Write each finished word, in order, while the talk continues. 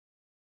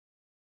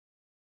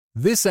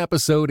This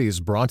episode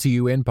is brought to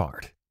you in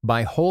part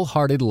by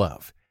Wholehearted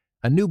Love,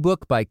 a new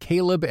book by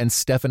Caleb and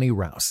Stephanie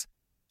Rouse.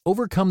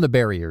 Overcome the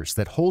barriers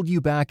that hold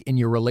you back in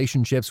your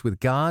relationships with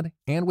God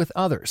and with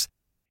others,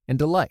 and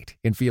delight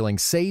in feeling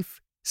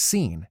safe,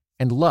 seen,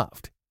 and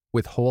loved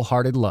with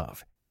Wholehearted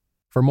Love.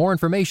 For more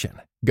information,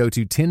 go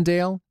to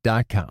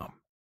Tyndale.com.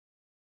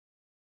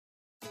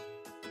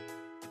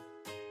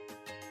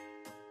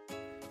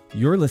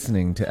 You're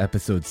listening to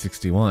episode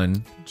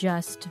 61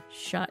 Just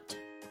Shut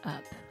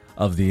Up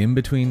of the In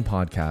Between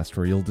podcast,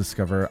 where you'll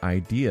discover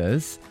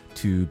ideas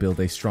to build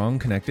a strong,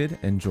 connected,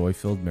 and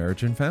joy-filled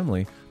marriage and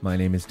family. My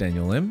name is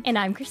Daniel Lim. And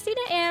I'm Christina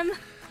M.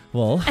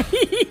 Well,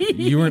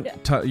 you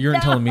weren't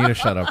telling me to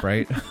shut up,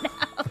 right?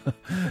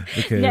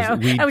 Because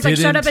I was like,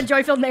 shut up and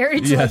joy-filled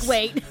marriage. Yes.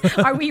 Like, wait,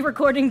 are we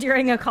recording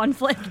during a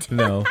conflict?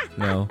 No,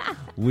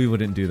 we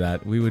wouldn't do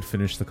that. We would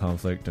finish the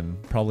conflict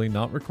and probably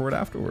not record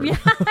afterward. Yeah,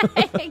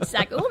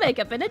 exactly. We'll make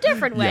up in a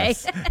different way.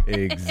 Yes,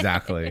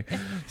 exactly.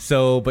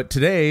 But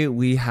today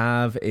we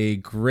have a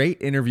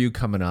great interview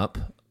coming up.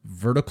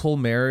 Vertical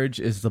Marriage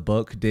is the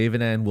book. Dave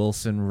and Ann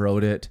Wilson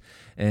wrote it.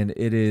 And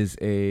it is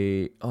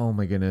oh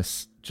my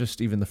goodness,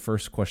 just even the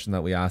first question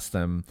that we asked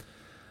them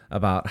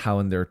about how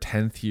in their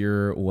 10th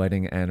year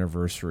wedding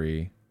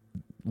anniversary,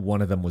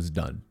 one of them was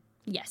done.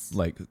 Yes.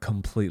 Like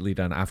completely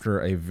done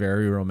after a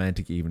very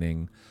romantic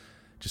evening,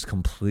 just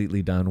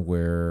completely done,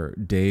 where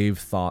Dave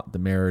thought the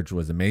marriage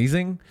was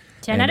amazing.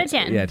 10 out of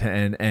 10. Yeah,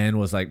 and Ann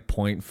was like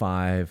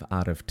 0.5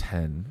 out of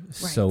 10. Right.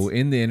 So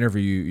in the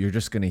interview, you're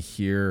just going to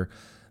hear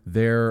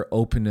their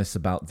openness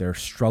about their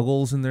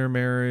struggles in their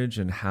marriage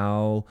and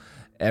how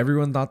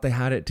everyone thought they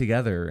had it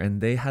together and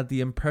they had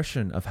the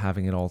impression of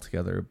having it all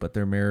together, but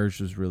their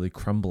marriage was really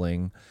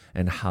crumbling,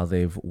 and how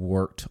they've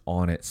worked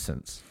on it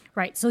since.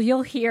 Right. So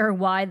you'll hear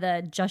why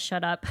the just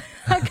shut up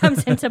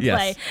comes into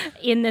play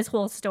in this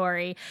whole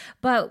story.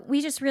 But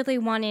we just really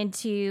wanted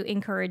to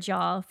encourage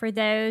y'all. For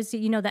those,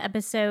 the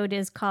episode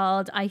is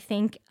called I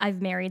Think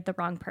I've Married the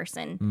Wrong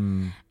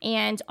Person.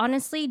 And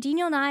honestly,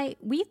 Daniel and I,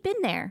 we've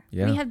been there.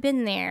 Yeah. We have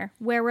been there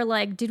where we're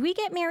like, did we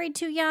get married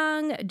too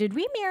young? Did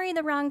we marry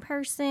the wrong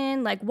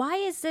person? Like, why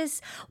is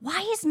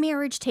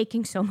marriage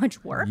taking so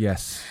much work?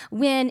 Yes.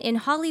 When in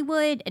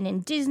Hollywood and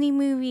in Disney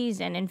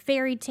movies and in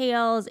fairy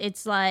tales,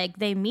 it's like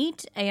they meet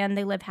and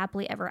they live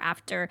happily ever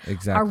after.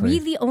 Exactly. Are we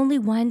the only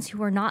ones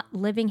who are not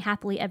living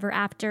happily ever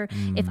after?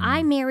 If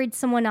I married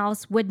someone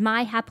else, would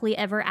my happily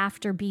ever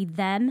after be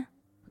them?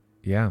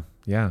 Yeah.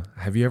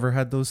 Have you ever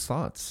had those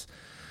thoughts?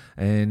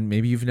 And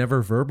maybe you've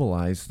never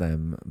verbalized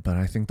them, but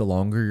I think the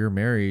longer you're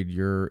married,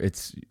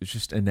 it's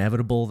just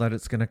inevitable that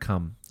it's going to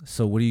come.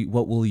 So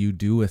what will you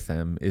do with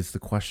them is the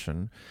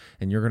question.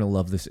 And you're going to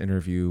love this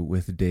interview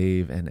with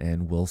Dave and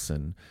Ann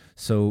Wilson.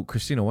 So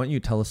Christina, why don't you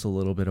tell us a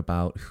little bit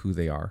about who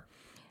they are?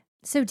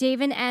 So Dave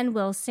and Ann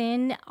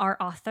Wilson are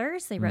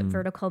authors. They wrote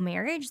Vertical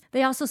Marriage.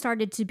 They also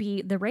started to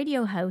be the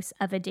radio hosts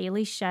of a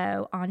daily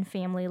show on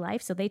family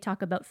life. So they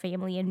talk about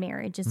family and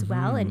marriage as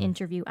well and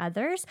interview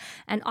others.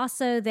 And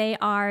also they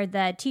are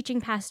the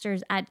teaching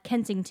pastors at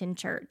Kensington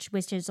Church,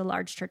 which is a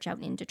large church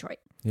out in Detroit.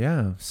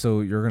 Yeah,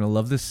 so you're going to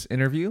love this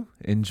interview.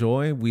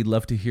 Enjoy. We'd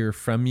love to hear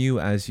from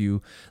you as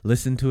you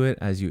listen to it,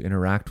 as you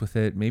interact with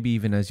it, maybe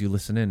even as you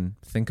listen in.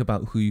 Think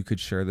about who you could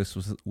share this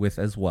with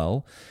as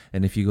well.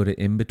 And if you go to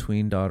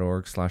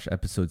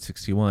inbetween.org/episode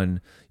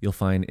 61, you'll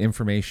find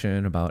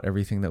information about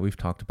everything that we've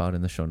talked about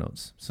in the show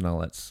notes. So now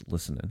let's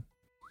listen in.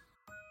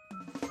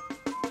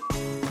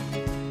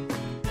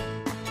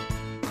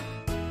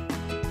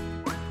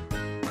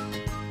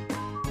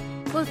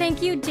 Well,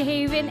 thank you,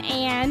 Dave and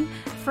Ann,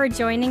 for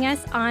joining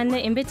us on the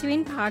In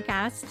Between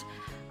podcast.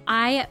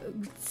 I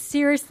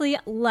seriously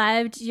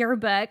loved your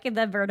book,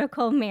 The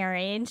Vertical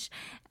Marriage,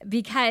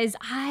 because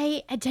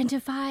I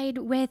identified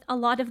with a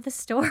lot of the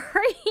story.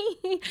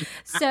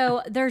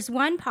 So there's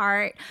one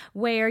part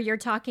where you're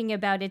talking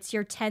about it's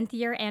your 10th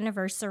year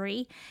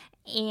anniversary,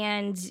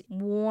 and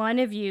one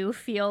of you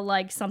feel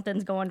like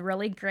something's going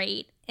really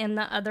great, and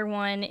the other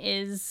one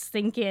is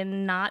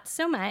thinking not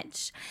so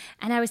much.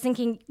 And I was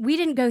thinking, we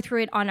didn't go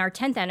through it on our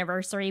 10th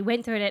anniversary. We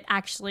went through it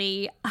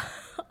actually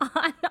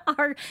on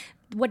our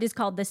what is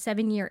called the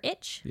 7-year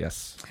itch.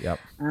 Yes. Yep.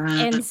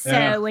 And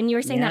so when you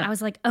were saying that, I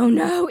was like, oh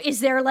no,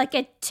 is there like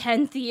a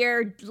 10th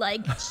year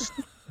like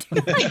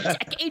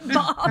decade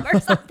bomb or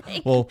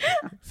something? Well,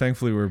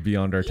 thankfully we're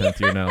beyond our 10th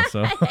year now.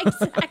 So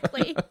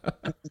exactly.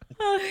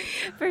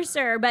 For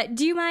sure. But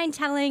do you mind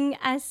telling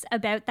us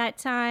about that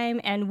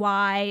time and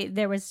why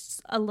there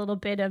was a little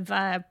bit of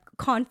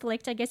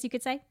conflict, I guess you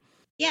could say?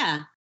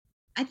 Yeah.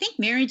 I think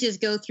marriages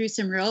go through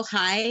some real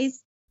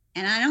highs.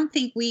 And I don't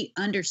think we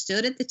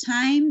understood at the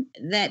time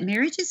that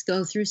marriages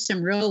go through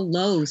some real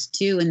lows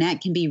too. And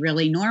that can be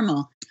really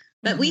normal.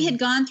 But we had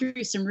gone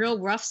through some real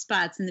rough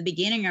spots in the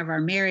beginning of our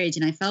marriage.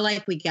 And I felt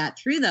like we got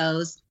through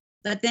those.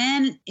 But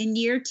then in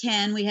year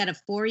 10, we had a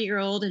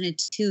 4-year-old and a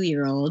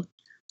 2-year-old.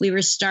 We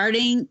were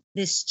starting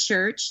this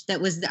church.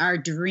 That was our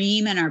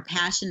dream and our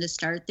passion to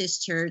start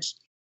this church.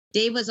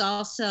 Dave was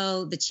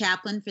also the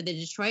chaplain for the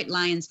Detroit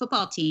Lions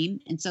football team.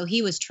 And so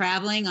he was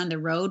traveling on the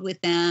road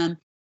with them,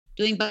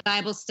 doing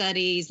Bible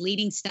studies,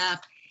 leading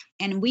stuff.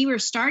 And we were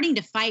starting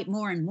to fight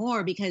more and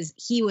more because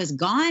he was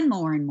gone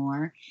more and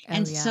more.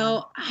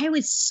 So I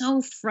was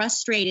so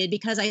frustrated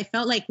because I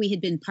felt like we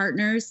had been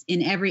partners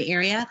in every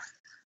area,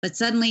 but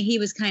suddenly he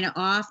was kind of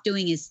off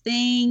doing his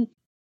thing.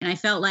 And I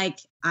felt like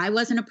I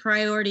wasn't a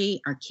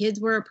priority. Our kids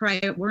weren't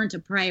a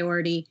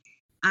priority.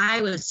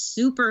 I was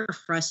super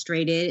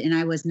frustrated and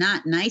I was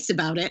not nice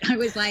about it. I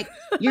was like,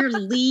 you're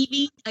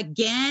leaving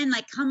again?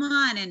 Like, come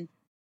on. And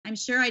I'm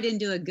sure I didn't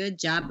do a good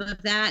job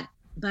of that.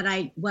 But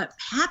what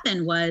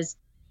happened was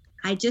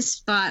I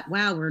just thought,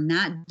 wow, we're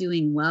not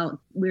doing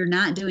well. We're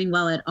not doing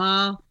well at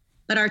all.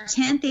 But our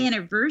 10th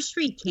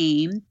anniversary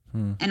came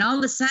and all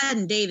of a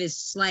sudden Dave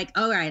is like,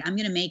 all right, I'm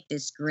going to make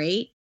this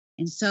great.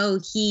 And so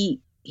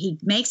he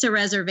makes a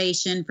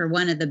reservation for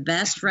one of the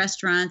best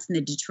restaurants in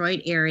the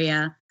Detroit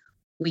area.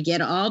 We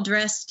get all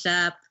dressed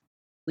up.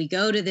 We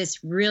go to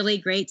this really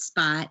great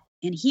spot.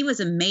 And he was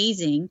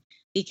amazing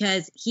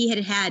because he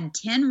had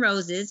 10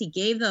 roses. He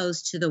gave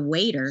those to the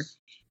waiter.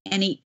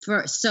 And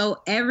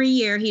so every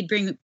year he'd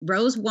bring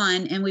rose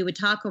one and we would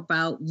talk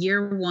about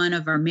year one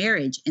of our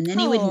marriage. And then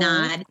he would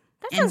nod.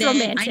 That sounds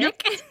romantic. I know,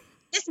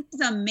 this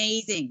is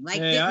amazing. Like,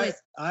 hey,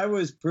 I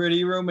was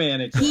pretty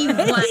romantic. He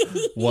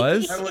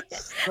was? I was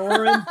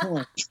scoring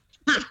points.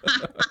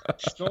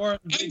 Scoring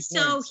big points.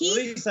 At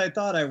least I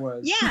thought I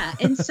was. Yeah.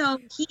 And so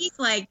he's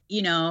like,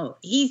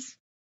 he's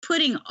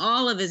putting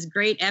all of his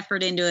great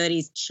effort into it.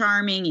 He's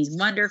charming. He's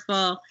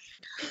wonderful.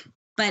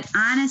 But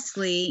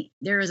honestly,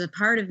 there was a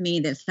part of me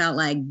that felt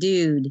like,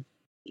 dude,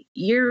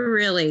 you're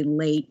really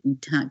late in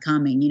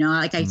coming.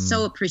 I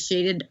so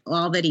appreciated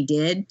all that he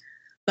did.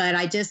 But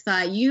I just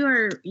thought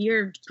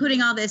you're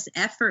putting all this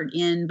effort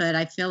in, but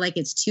I feel like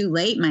it's too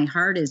late. My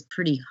heart is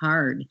pretty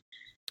hard.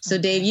 So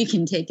Dave, you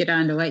can take it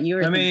on to what you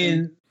were thinking. I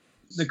mean,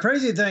 the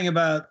crazy thing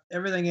about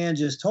everything Ann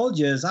just told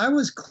you is I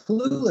was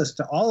clueless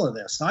to all of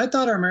this. I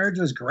thought our marriage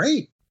was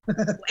great.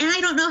 And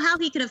I don't know how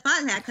he could have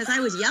thought that because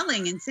I was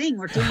yelling and saying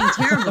we're doing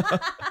terrible.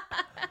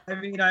 I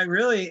mean, I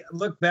really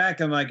look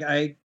back. I'm like,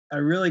 I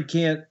really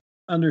can't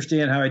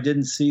understand how I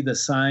didn't see the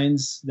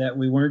signs that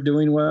we weren't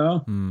doing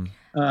well.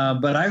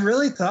 But I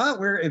really thought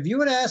if you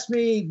would ask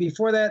me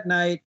before that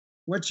night,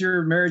 what's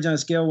your marriage on a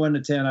scale of 1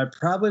 to 10? I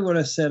probably would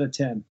have said a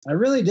 10. I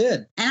really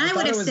did. And I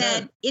would have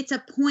said it's a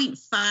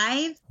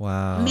 0.5.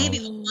 Wow. Maybe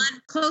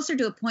one closer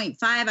to a 0.5.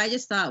 I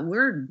just thought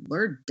we're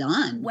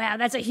done. Wow,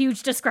 that's a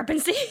huge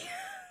discrepancy.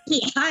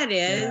 Yeah, it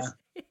is.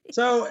 Yeah.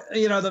 So,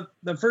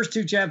 the first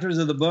 2 chapters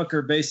of the book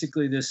are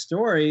basically this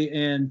story.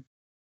 And,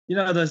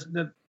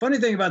 the funny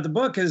thing about the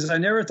book is I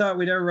never thought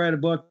we'd ever write a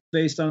book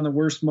based on the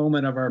worst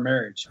moment of our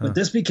marriage. But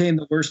this became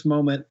the worst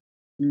moment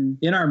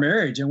in our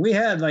marriage. And we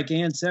had, like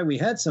Ann said, we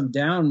had some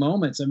down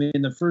moments. I mean,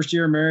 in the first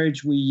year of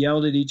marriage, we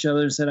yelled at each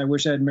other and said, I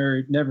wish I'd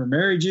never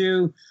married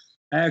you.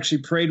 I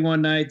actually prayed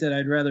one night that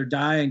I'd rather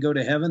die and go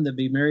to heaven than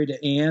be married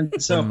to Ann.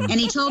 So, and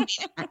he told me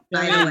that,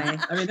 by the way.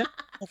 I mean,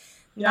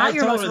 not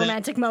your most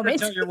romantic moment.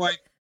 Tell your wife.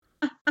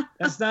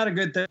 That's not a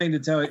good thing to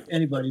tell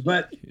anybody.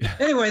 But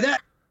anyway,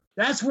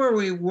 that's where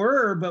we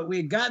were, but we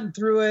had gotten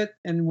through it,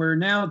 and we're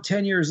now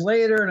 10 years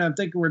later, and I'm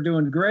thinking we're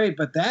doing great.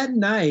 But that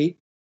night,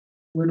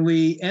 when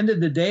we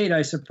ended the date,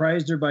 I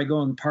surprised her by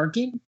going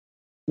parking,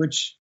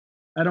 which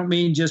I don't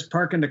mean just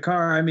parking the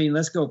car. I mean,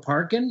 let's go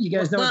parking. You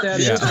guys know what that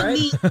is,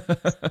 right?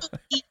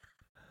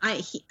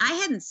 I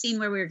hadn't seen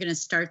where we were going to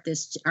start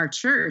our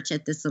church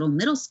at this little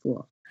middle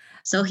school.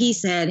 So he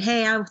said,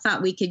 hey, I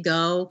thought we could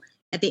go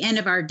at the end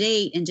of our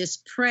date and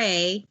just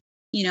pray,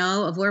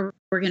 of where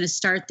we're going to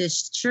start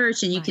this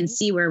church, and you can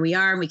see where we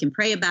are and we can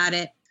pray about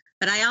it.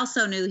 But I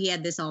also knew he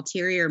had this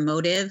ulterior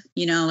motive,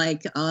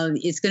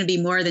 it's going to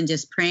be more than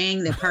just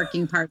praying. The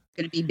parking part's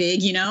going to be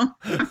big,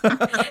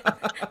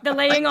 The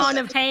laying on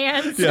of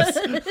hands. Yes.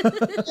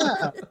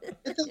 Yeah,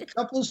 I think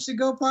couples should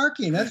go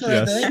parking. That's what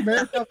I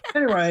think.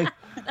 Anyway,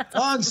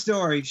 long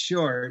story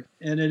short,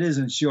 and it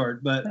isn't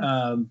short, but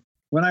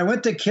when I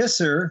went to kiss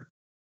her,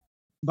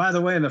 by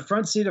the way, in the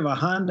front seat of a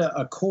Honda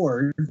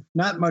Accord,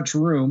 not much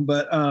room,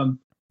 but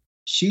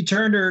she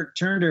turned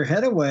her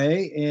head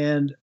away,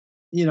 and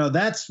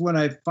that's when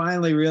I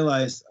finally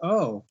realized,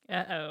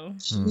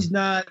 she's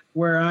not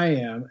where I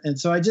am. And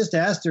so I just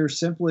asked her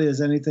simply,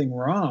 is anything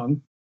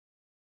wrong?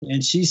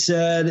 And she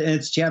said, and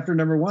it's chapter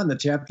number 1. The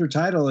chapter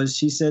title is,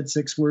 she said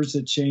 6 words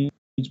that changed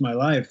my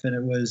life, and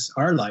it was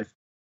our life.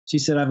 She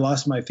said, I've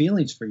lost my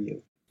feelings for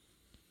you.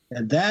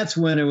 And that's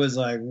when it was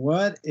like,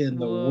 what in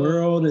the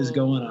world is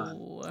going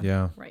on?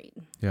 Yeah. Right.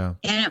 Yeah.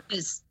 And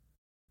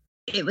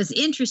it was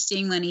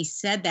interesting when he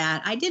said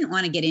that. I didn't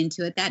want to get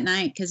into it that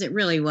night because it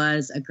really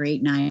was a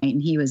great night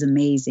and he was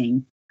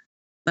amazing.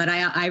 But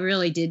I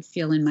really did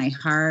feel in my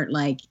heart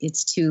like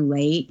it's too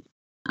late.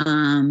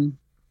 And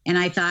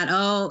I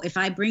thought, if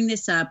I bring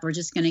this up, we're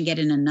just going to get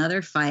in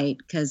another fight,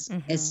 because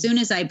as soon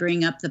as I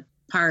bring up the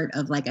part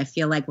of I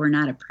feel like we're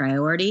not a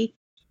priority.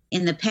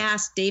 In the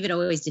past, David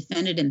always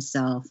defended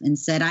himself and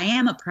said, I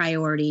am a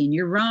priority and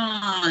you're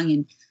wrong.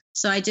 And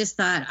so I just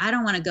thought, I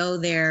don't want to go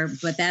there.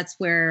 But that's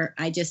where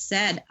I just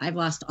said, I've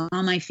lost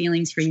all my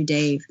feelings for you,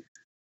 Dave.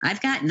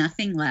 I've got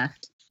nothing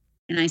left.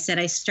 And I said,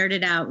 I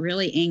started out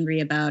really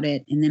angry about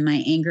it. And then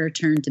my anger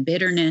turned to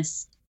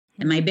bitterness,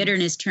 and my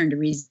bitterness turned to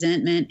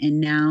resentment. And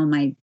now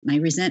my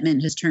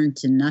resentment has turned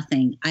to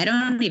nothing. I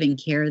don't even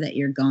care that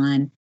you're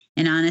gone.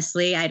 And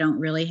honestly, I don't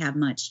really have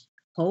much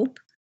hope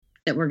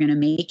that we're going to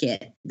make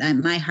it.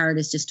 My heart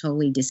is just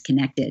totally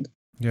disconnected.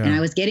 Yeah. And I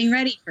was getting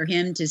ready for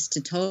him just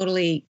to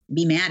totally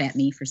be mad at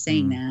me for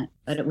saying that,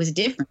 but it was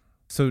different.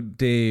 So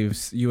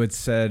Dave, you had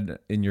said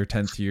in your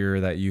 10th year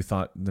that you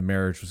thought the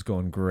marriage was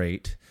going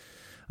great.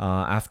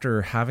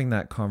 After having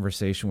that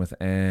conversation with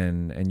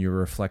Ann and you're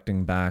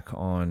reflecting back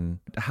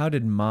on how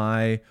did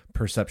my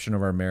perception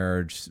of our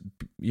marriage,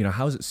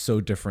 how is it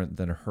so different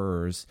than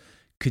hers?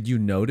 Could you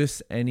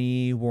notice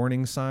any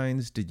warning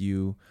signs? Did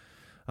you,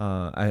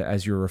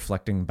 as you're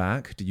reflecting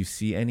back, did you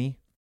see any?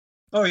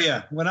 Oh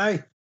yeah. When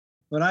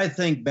I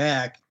think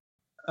back,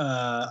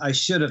 I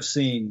should have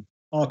seen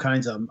all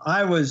kinds of them.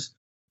 I was,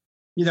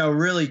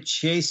 really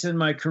chasing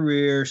my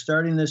career,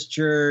 starting this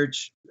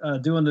church,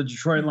 doing the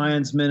Detroit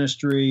Lions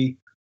ministry.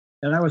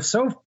 And I was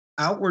so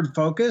outward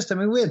focused. I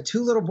mean, we had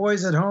 2 little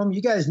boys at home.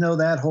 You guys know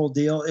that whole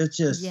deal. It's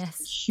just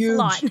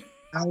huge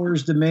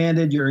hours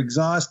demanded. You're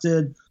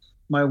exhausted.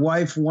 My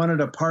wife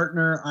wanted a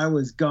partner. I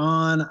was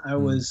gone. I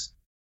was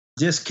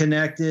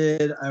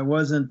disconnected. I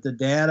wasn't the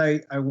dad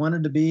I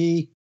wanted to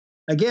be.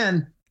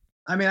 Again,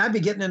 I mean, I'd be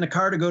getting in the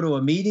car to go to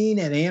a meeting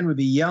and Ann would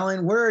be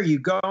yelling, "Where are you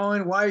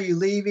going? Why are you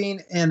leaving?"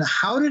 And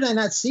how did I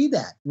not see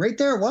that? Right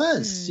there it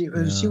was.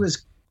 She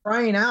was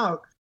crying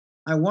out,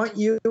 "I want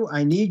you.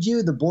 I need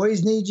you. The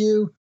boys need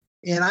you."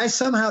 And I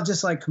somehow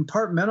just like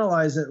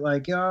compartmentalize it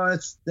like, oh,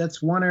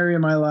 that's one area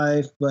of my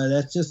life, but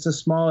that's just a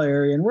small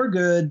area and we're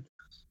good.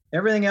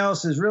 Everything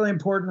else is really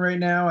important right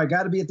now. I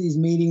got to be at these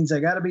meetings. I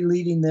got to be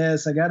leading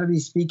this. I got to be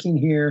speaking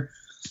here.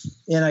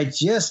 And I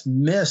just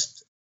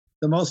missed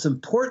the most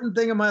important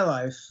thing in my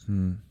life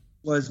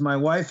was my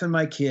wife and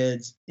my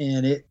kids.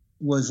 And it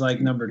was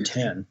like number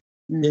 10.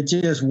 It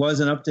just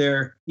wasn't up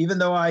there. Even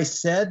though I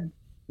said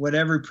what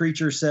every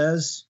preacher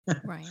says,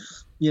 right.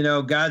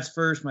 God's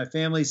first, my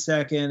family's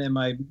second, and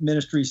my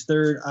ministry's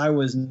third. I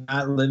was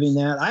not living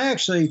that. I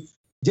actually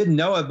didn't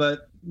know it,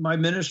 but my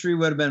ministry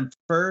would have been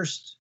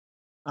first.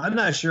 I'm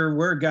not sure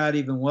where God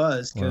even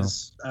was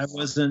because I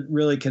wasn't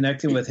really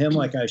connecting with him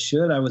like I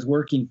should. I was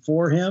working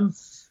for him,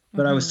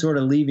 but I was sort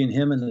of leaving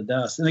him in the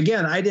dust. And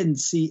again, I didn't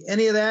see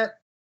any of that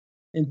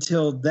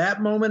until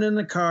that moment in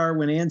the car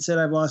when Ann said,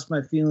 "I've lost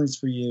my feelings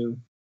for you,"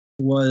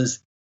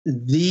 was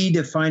the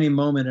defining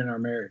moment in our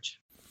marriage.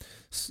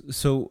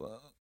 So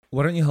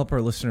why don't you help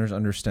our listeners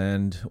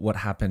understand what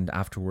happened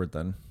afterward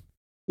then?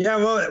 Yeah,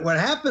 well, what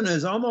happened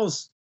is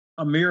almost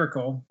a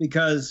miracle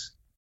because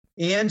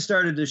Ann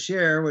started to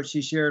share what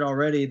she shared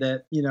already,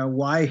 that,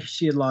 why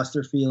she had lost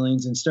her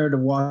feelings, and started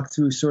to walk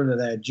through sort of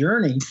that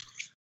journey.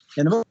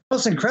 And the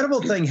most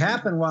incredible thing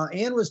happened while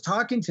Ann was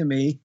talking to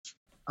me.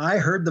 I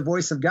heard the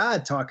voice of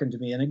God talking to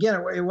me. And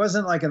again, it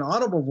wasn't like an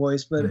audible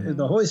voice, but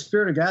the Holy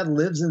Spirit of God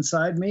lives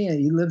inside me, and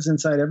he lives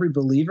inside every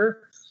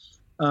believer.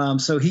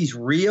 So he's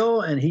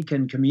real and he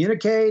can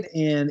communicate.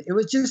 And it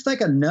was just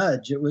like a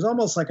nudge. It was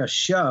almost like a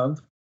shove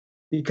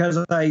because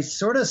I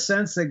sort of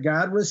sensed that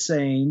God was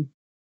saying,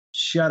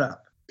 "Shut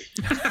up."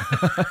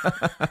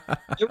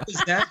 It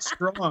was that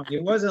strong.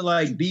 It wasn't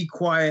like be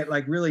quiet,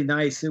 like really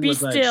nice. It was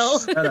still.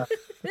 Like, shut up.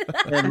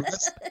 And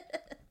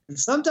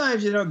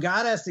sometimes,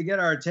 God has to get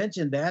our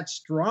attention that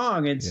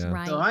strong. And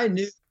so I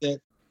knew that,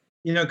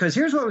 because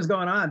here's what was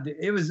going on.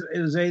 It was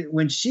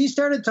when she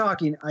started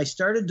talking, I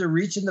started to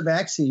reach in the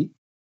back seat,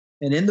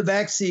 and in the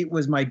back seat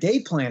was my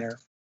day planner.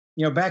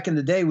 Back in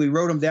the day, we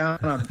wrote them down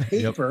on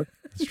paper.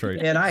 That's right.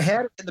 And I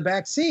had it in the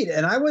back seat,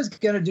 and I was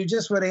going to do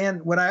just what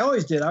I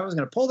always did. I was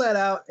going to pull that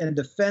out and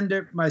defend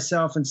it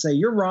myself and say,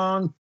 "You're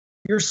wrong.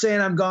 You're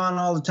saying I'm gone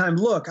all the time.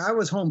 Look, I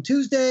was home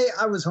Tuesday.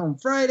 I was home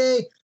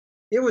Friday.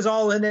 It was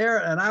all in there."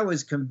 And I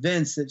was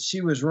convinced that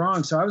she was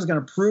wrong. So I was going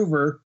to prove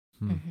her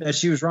that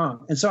she was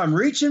wrong. And so I'm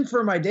reaching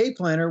for my day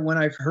planner when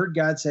I heard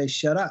God say,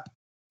 "Shut up.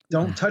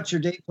 Don't touch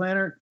your day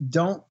planner.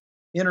 Don't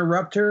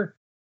interrupt her.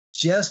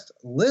 Just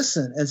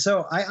listen." And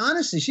so I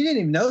honestly, she didn't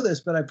even know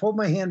this, but I pulled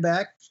my hand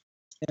back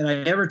and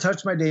I never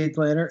touched my day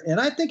planner. And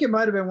I think it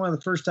might have been one of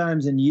the first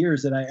times in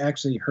years that I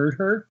actually heard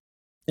her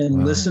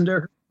and listened to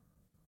her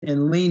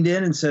and leaned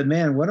in and said,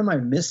 "Man, what am I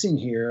missing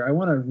here? I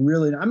want to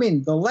really,"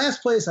 the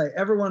last place I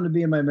ever wanted to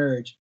be in my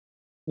marriage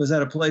was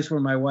at a place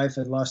where my wife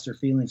had lost her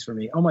feelings for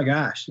me. Oh my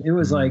gosh. It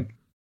was like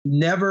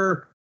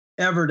never,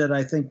 ever did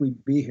I think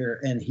we'd be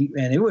here. And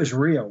it was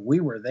real. We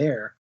were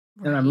there.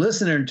 And I'm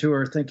listening to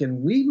her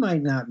thinking we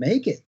might not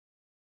make it.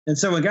 And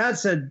so when God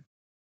said,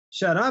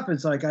 "Shut up,"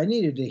 it's like I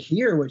needed to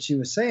hear what she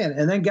was saying.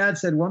 And then God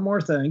said one more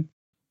thing,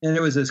 and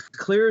it was as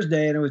clear as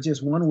day, and it was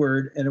just one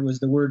word, and it was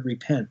the word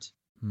repent.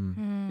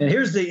 And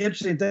here's the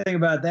interesting thing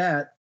about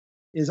that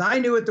is I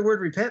knew what the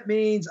word repent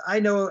means. I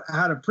know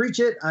how to preach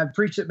it. I've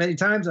preached it many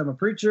times. I'm a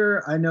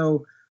preacher. I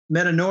know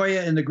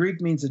metanoia in the Greek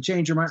means to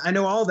change your mind. I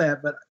know all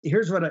that, but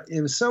here's what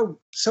it was so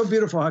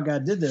beautiful how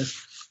God did this.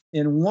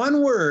 In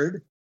one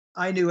word,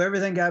 I knew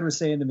everything God was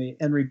saying to me.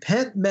 And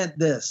repent meant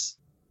this: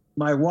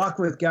 My walk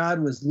with God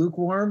was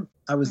lukewarm.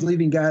 I was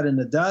leaving God in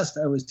the dust.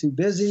 I was too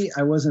busy.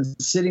 I wasn't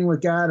sitting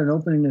with God and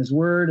opening his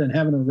word and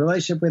having a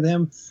relationship with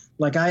him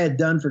like I had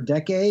done for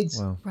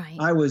decades. Wow. Right.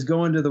 I was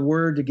going to the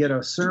word to get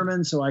a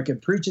sermon so I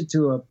could preach it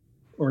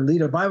or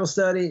lead a Bible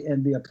study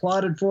and be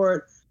applauded for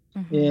it.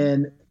 Mm-hmm.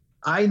 And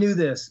I knew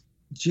this.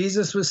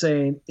 Jesus was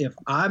saying, if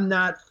I'm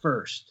not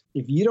first,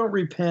 if you don't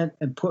repent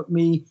and put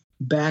me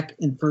back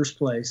in first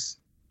place,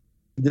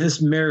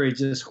 this marriage,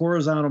 this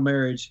horizontal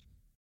marriage,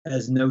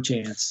 has no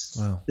chance.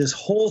 Wow. This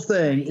whole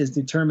thing is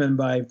determined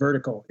by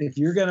vertical. If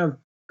you're going to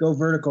go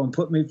vertical and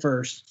put me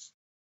first,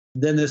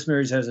 then this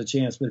marriage has a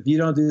chance. But if you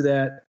don't do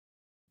that,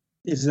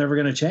 it's never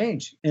going to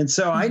change. And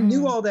so I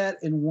knew all that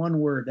in one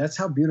word. That's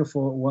how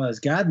beautiful it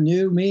was. God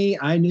knew me.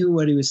 I knew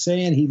what he was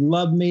saying. He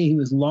loved me. He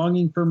was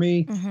longing for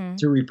me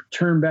to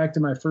return back to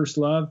my first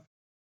love.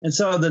 And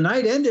so the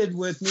night ended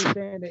with me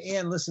saying to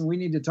Ann, listen, we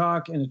need to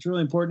talk. And it's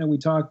really important that we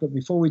talk. But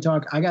before we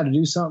talk, I got to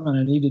do something and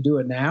I need to do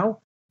it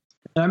now.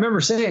 And I remember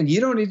saying, you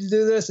don't need to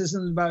do this. This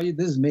isn't about you.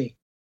 This is me.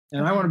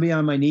 And I want to be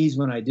on my knees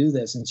when I do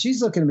this. And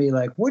she's looking at me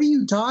like, what are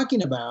you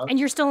talking about? And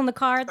you're still in the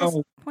car at this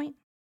point?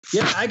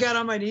 Yeah, I got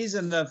on my knees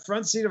in the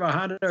front seat of a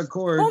Honda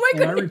Accord. Oh, my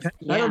goodness.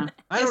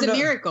 It's a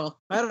miracle.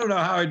 I don't know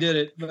how I did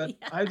it, but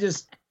I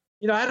just,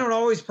 I don't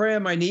always pray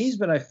on my knees,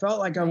 but I felt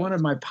like I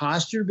wanted my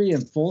posture to be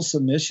in full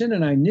submission.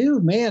 And I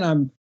knew,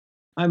 man,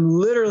 I'm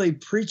literally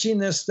preaching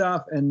this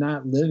stuff and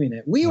not living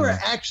it. We were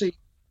actually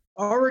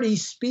already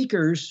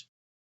speakers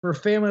for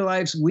Family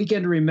Life's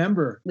Weekend to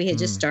Remember. We had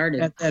just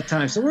started at that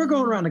time. So we're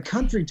going around the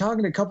country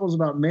talking to couples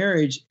about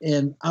marriage,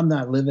 and I'm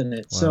not living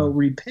it. Wow. So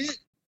repent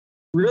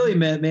really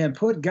meant, man,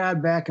 put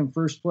God back in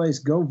first place,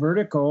 go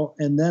vertical,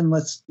 and then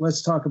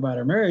let's talk about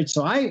our marriage.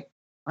 So I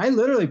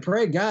literally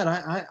prayed, God,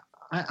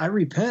 I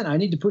repent. I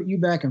need to put you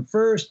back in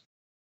first.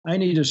 I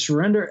need to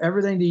surrender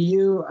everything to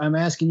you. I'm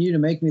asking you to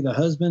make me the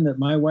husband that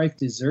my wife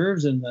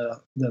deserves and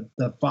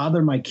the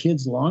father my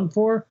kids long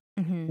for.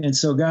 Mm-hmm. And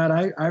so, God,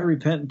 I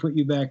repent and put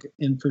you back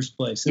in first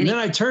place. And then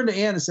I turned to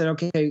Ann and said,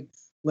 okay,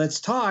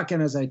 let's talk.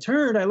 And as I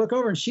turned, I look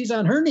over and she's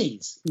on her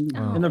knees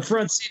in the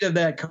front seat of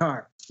that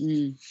car.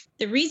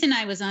 The reason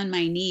I was on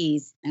my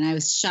knees, and I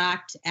was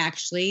shocked,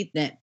 actually,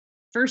 that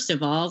first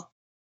of all,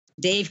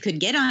 Dave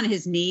could get on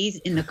his knees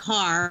in the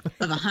car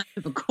of a Honda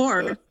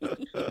Accord.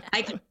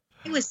 I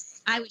was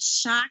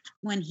shocked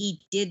when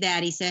he did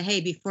that. He said,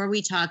 hey, before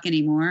we talk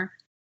anymore,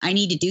 I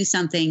need to do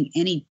something.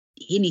 And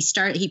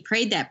he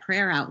prayed that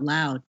prayer out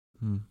loud.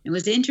 It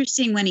was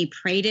interesting when he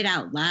prayed it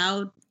out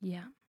loud.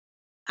 Yeah.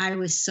 I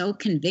was so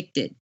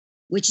convicted,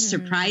 which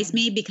surprised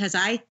me because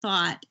I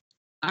thought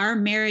our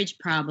marriage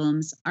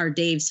problems are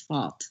Dave's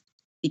fault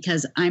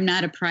because I'm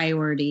not a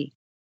priority.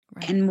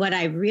 Right. And what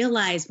I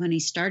realized when he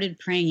started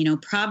praying,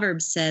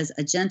 Proverbs says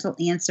a gentle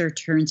answer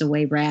turns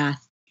away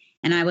wrath.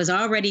 And I was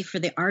all ready for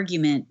the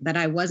argument, but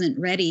I wasn't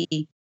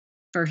ready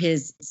for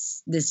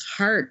this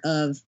heart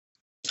of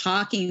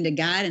talking to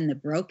God in the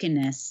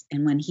brokenness.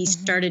 And when he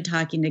started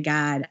talking to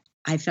God,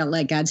 I felt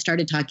like God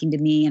started talking to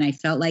me. And I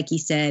felt like he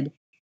said,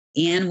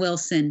 Ann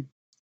Wilson,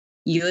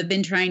 you have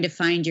been trying to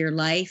find your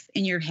life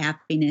and your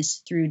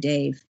happiness through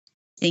Dave,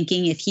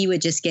 thinking if he would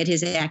just get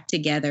his act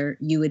together,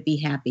 you would be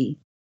happy.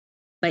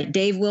 But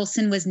Dave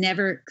Wilson was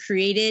never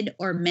created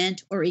or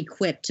meant or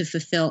equipped to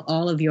fulfill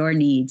all of your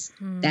needs.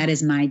 That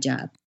is my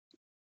job.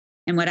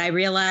 And what I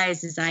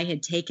realized is I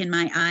had taken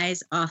my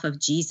eyes off of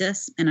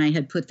Jesus and I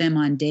had put them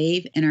on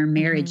Dave and our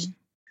marriage,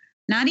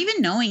 not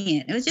even knowing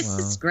it. It was just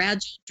this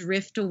gradual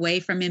drift away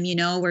from him,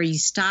 where you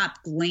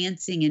stop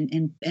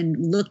glancing and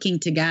looking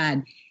to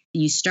God.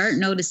 And you start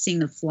noticing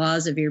the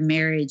flaws of your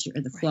marriage or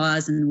the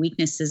flaws and the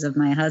weaknesses of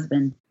my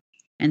husband.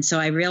 And so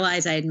I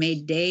realized I had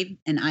made Dave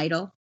an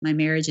idol, my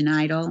marriage an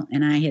idol.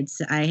 And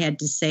I had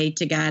to say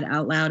to God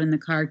out loud in the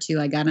car too,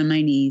 I got on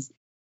my knees,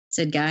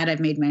 said, God, I've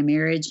made my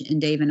marriage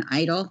and Dave an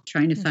idol,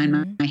 trying to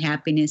find my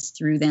happiness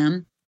through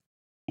them.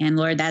 And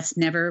Lord, that's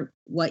never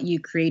what you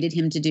created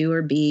him to do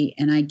or be.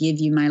 And I give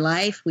you my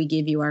life. We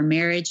give you our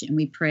marriage. And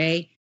we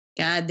pray,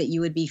 God, that you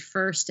would be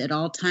first at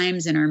all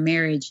times in our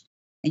marriage.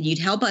 And you'd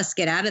help us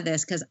get out of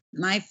this because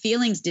my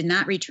feelings did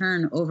not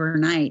return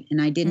overnight.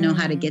 And I didn't know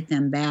how to get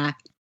them back.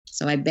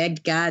 So I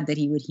begged God that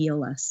he would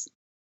heal us.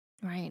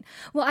 Right.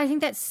 Well, I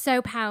think that's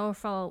so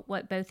powerful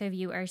what both of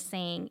you are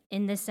saying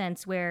in the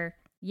sense where,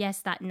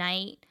 yes, that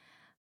night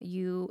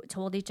you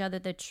told each other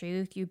the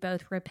truth, you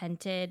both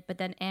repented, but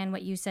then, Ann,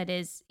 what you said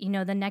is, the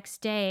next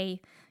day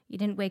you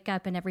didn't wake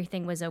up and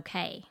everything was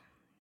okay.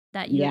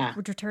 That you were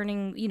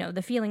returning,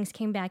 the feelings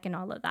came back and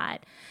all of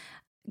that.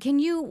 Can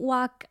you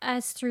walk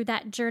us through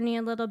that journey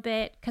a little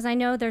bit? Because I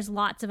know there's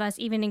lots of us,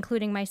 even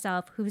including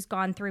myself, who's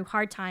gone through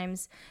hard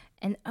times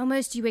and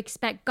almost you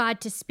expect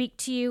God to speak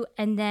to you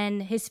and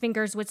then his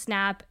fingers would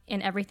snap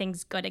and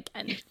everything's good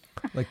again.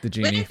 Like the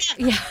genie.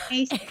 Yeah,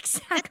 nice?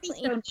 Exactly.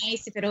 That'd be so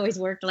nice if it always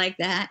worked like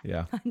that.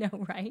 Yeah. I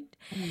know, right?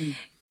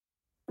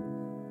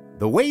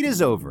 The wait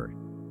is over.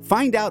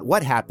 Find out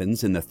what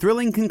happens in the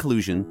thrilling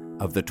conclusion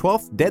of the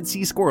 12th Dead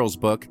Sea Squirrels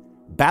book,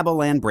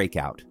 Babylon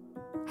Breakout.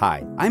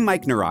 Hi, I'm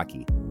Mike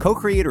Naraki,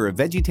 co-creator of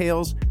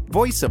VeggieTales,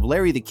 voice of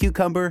Larry the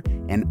Cucumber,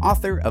 and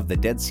author of The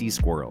Dead Sea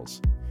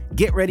Squirrels.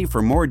 Get ready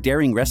for more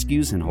daring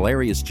rescues and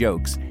hilarious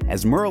jokes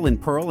as Merle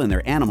and Pearl and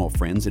their animal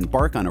friends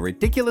embark on a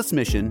ridiculous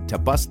mission to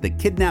bust the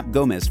kidnapped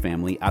Gomez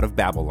family out of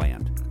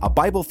Babylland, a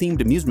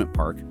Bible-themed amusement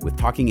park with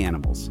talking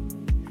animals.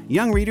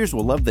 Young readers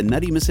will love the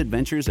nutty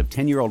misadventures of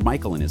 10-year-old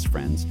Michael and his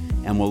friends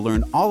and will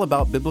learn all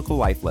about biblical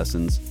life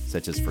lessons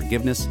such as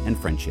forgiveness and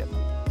friendship.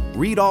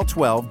 Read all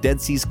 12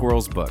 Dead Sea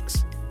Squirrels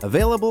books.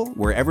 Available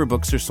wherever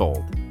books are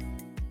sold.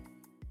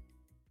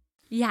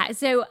 Yeah,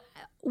 so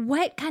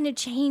what kind of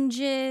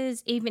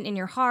changes, even in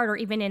your heart or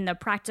even in the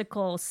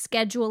practical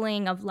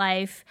scheduling of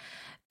life,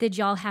 did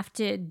y'all have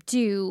to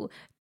do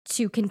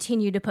to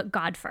continue to put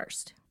God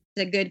first?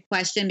 It's a good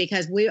question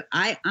because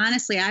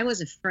I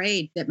was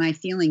afraid that my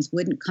feelings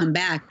wouldn't come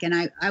back.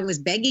 And I was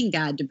begging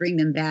God to bring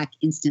them back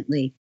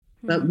instantly.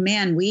 But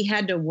man, we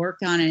had to work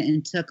on it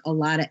and took a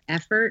lot of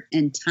effort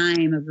and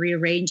time of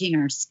rearranging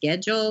our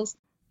schedules.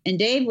 And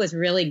Dave was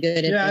really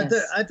good at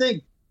this. I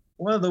think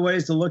one of the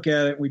ways to look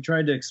at it, we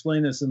tried to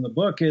explain this in the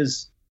book,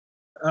 is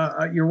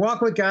your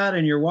walk with God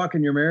and your walk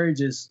in your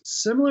marriage is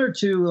similar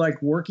to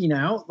like working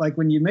out. Like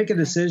when you make a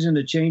decision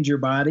to change your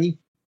body,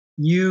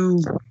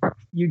 you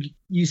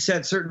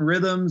set certain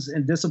rhythms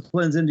and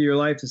disciplines into your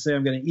life to say,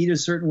 I'm going to eat a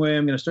certain way.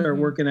 I'm going to start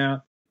working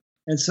out.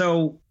 And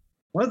so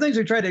one of the things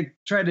we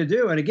tried to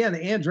do, and again,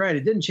 Ann's right,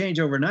 it didn't change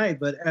overnight,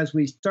 but as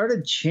we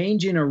started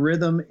changing a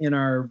rhythm in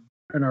our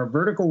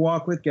vertical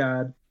walk with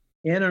God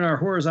and in our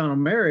horizontal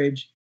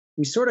marriage,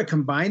 we sort of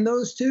combined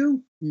those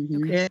two,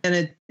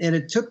 and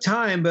it took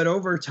time, but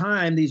over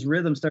time, these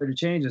rhythms started to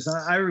change us.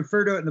 I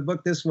refer to it in the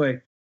book this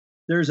way.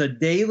 There's a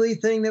daily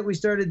thing that we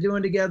started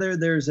doing together.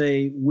 There's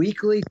a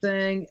weekly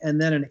thing, and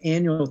then an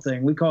annual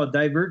thing. We call it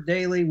divert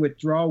daily,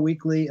 withdraw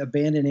weekly,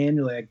 abandon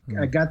annually.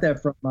 I got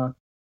that from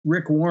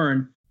Rick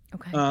Warren,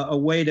 a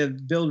way to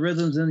build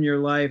rhythms in your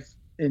life,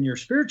 in your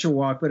spiritual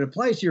walk, but it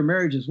applies to your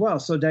marriage as well.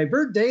 So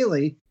divert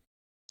daily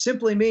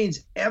simply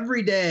means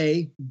every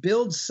day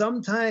build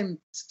some time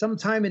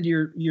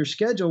into your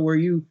schedule where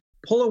you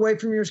pull away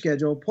from your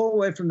schedule, pull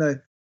away from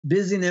the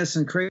busyness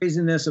and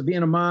craziness of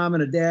being a mom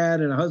and a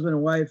dad and a husband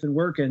and wife and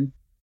working,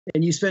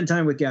 and you spend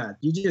time with God.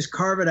 You just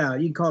carve it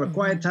out. You can call it a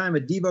quiet time, a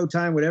Devo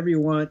time, whatever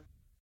you want.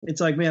 It's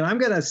like, man, I'm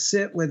going to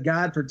sit with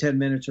God for 10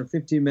 minutes or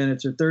 15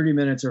 minutes or 30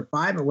 minutes or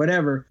 5 or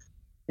whatever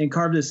and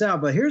carve this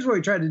out. But here's what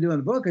we tried to do in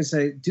the book is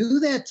say, do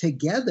that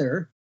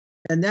together.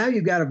 And now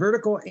you've got a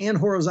vertical and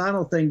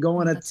horizontal thing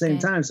going at the same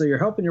time. So you're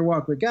helping your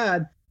walk with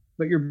God,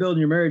 but you're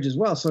building your marriage as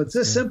well. So it's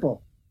this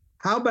simple.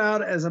 How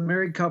about as a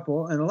married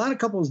couple, and a lot of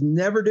couples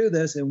never do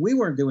this, and we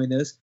weren't doing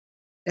this,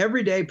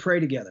 every day pray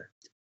together.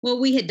 Well,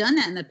 we had done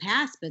that in the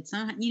past, but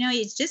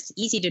it's just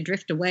easy to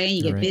drift away and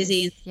you get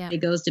busy and it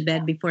goes to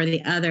bed before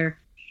the other.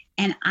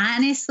 And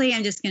honestly,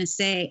 I'm just going to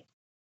say,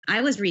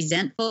 I was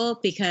resentful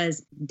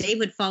because Dave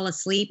would fall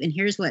asleep. And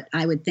here's what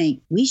I would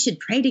think. We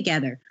should pray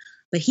together.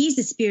 But he's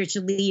the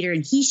spiritual leader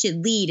and he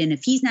should lead. And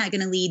if he's not going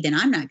to lead, then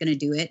I'm not going to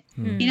do it.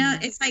 You know,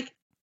 it's like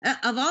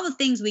of all the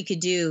things we could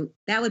do,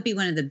 that would be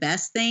one of the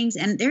best things.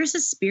 And there's a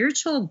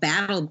spiritual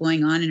battle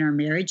going on in our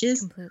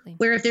marriages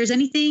where if there's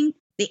anything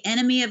the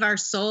enemy of our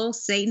soul,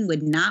 Satan,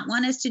 would not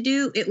want us to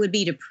do, it would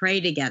be to pray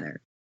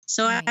together.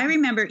 So I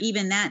remember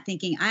even that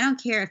thinking, I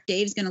don't care if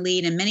Dave's going to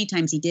lead. And many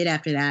times he did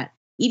after that.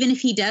 Even if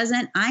he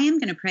doesn't, I am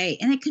going to pray.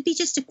 And it could be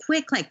just a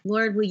quick, like,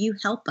 Lord, will you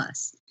help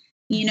us?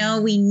 You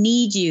know, we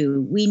need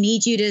you. We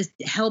need you to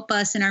help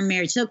us in our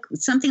marriage. So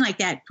something like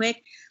that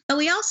quick. But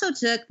we also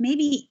took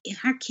maybe if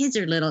our kids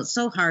are little, it's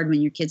so hard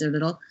when your kids are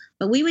little,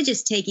 but we would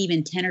just take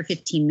even 10 or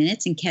 15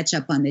 minutes and catch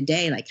up on the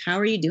day. Like, how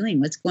are you doing?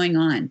 What's going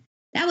on?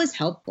 That was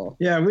helpful.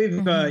 Yeah, we've,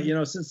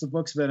 since the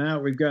book's been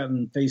out, we've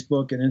gotten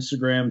Facebook and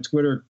Instagram,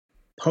 Twitter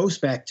posts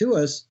back to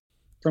us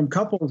from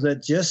couples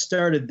that just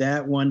started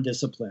that one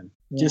discipline.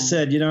 Just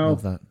said,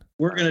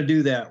 we're going to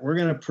do that. We're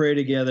going to pray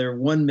together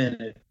 1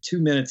 minute, 2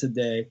 minutes a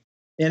day.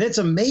 And it's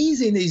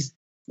amazing, these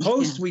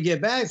posts we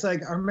get back. It's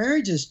like our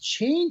marriage is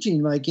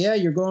changing. Like,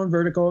 you're going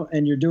vertical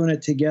and you're doing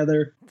it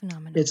together.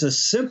 Phenomenal. It's a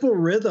simple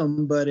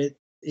rhythm, but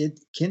it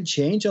can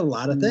change a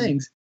lot of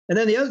things. And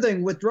then the other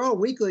thing, withdraw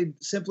weekly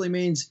simply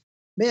means,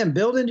 man,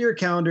 build into your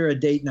calendar a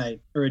date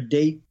night or a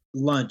date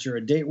lunch or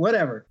a date,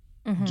 whatever.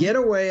 Get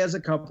away as a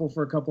couple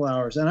for a couple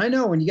hours. And I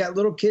know when you got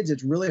little kids,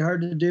 it's really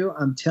hard to do.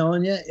 I'm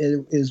telling you,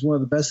 it is one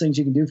of the best things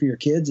you can do for your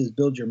kids is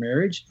build your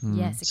marriage.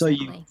 Yes,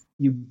 exactly. So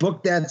you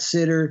book that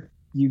sitter,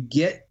 you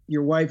get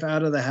your wife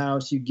out of the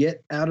house,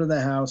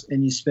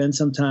 and you spend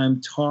some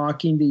time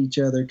talking to each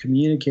other,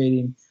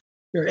 communicating.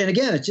 And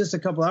again, it's just a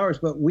couple hours,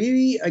 but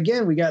we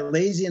got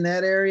lazy in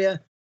that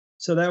area.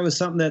 So that was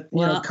something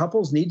that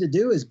couples need to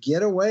do is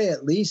get away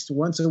at least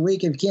once a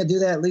week. If you can't do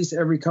that, at least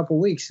every couple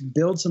of weeks,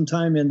 build some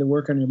time in to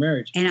work on your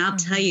marriage. And I'll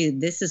tell you,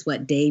 this is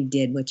what Dave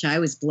did, which I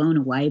was blown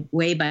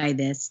away by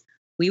this.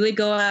 We would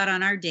go out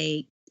on our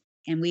date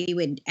and we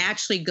would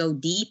actually go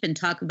deep and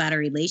talk about our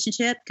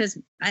relationship. Because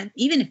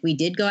even if we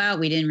did go out,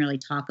 we didn't really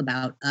talk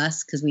about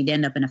us because we'd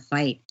end up in a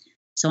fight.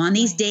 So on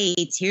these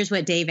dates, here's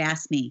what Dave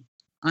asked me.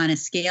 On a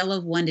scale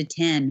of 1 to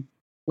 10,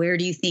 where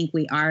do you think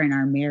we are in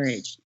our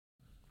marriage?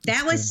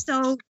 That was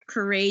so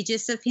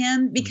courageous of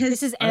him, because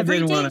This is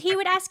every date he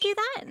would ask you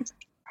that?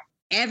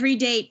 every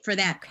date for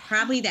that,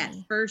 probably that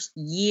first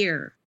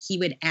year, he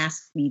would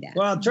ask me that.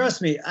 Well,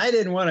 trust me, I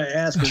didn't want to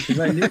ask her because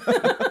I knew,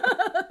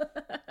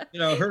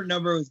 her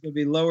number was going to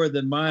be lower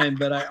than mine.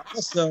 But I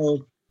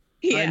also,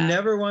 I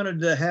never wanted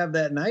to have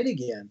that night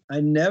again.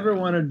 I never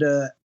wanted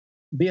to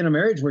be in a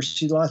marriage where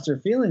she lost her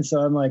feelings.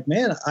 So I'm like,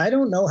 man, I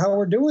don't know how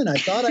we're doing. I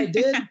thought I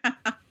did.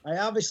 I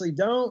obviously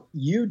don't.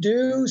 You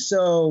do.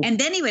 So. And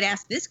then he would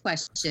ask this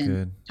question: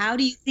 Good. how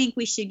do you think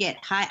we should get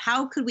high?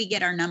 How could we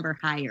get our number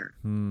higher?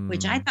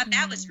 Which I thought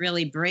that was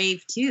really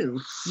brave too,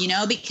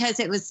 because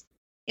it was,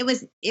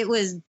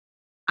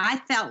 I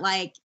felt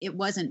like it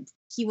wasn't,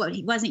 he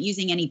wasn't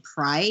using any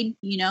pride,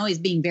 he's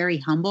being very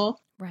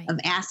humble of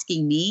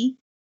asking me.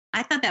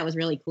 I thought that was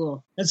really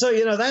cool. And so,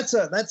 that's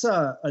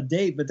a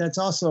date, but that's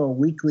also a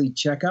weekly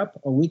checkup,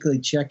 a weekly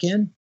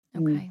check-in,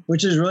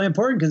 which is really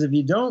important, because if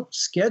you don't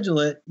schedule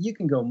it, you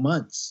can go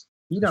months.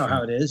 You know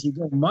how it is. You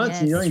go months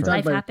and you don't even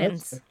talk about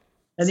it.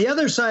 And the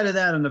other side of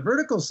that, on the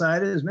vertical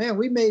side, is, man,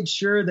 we made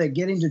sure that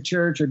getting to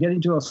church or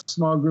getting to a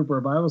small group or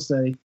a Bible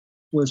study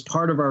was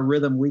part of our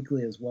rhythm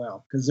weekly as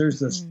well, because there's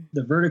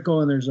the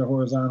vertical and there's the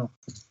horizontal.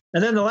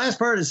 And then the last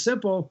part is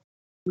simple.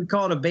 We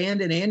call it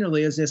abandon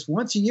annually, is this: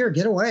 once a year,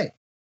 get away.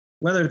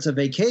 Whether it's a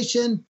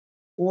vacation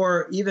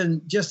or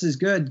even just as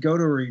good, go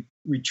to a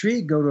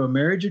retreat, go to a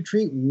marriage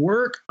retreat,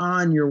 work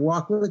on your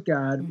walk with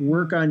God,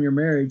 work on your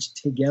marriage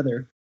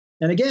together.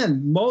 And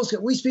again,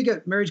 we speak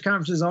at marriage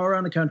conferences all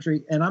around the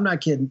country, and I'm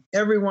not kidding.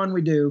 Every one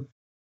we do,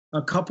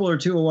 a couple or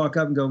two will walk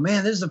up and go,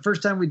 man, this is the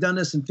first time we've done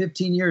this in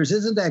 15 years.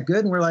 Isn't that good?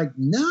 And we're like,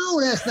 no,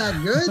 that's not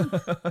good.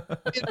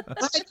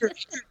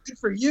 Good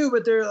for you,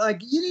 but they're like,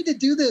 you need to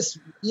do this,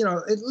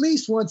 at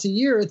least once a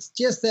year. It's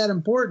just that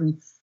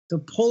important to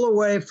pull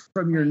away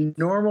from your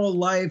normal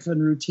life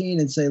and routine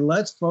and say,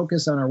 let's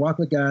focus on our walk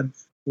with God.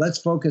 Let's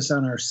focus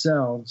on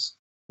ourselves,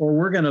 or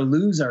we're going to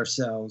lose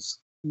ourselves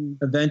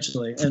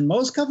eventually. And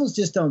most couples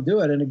just don't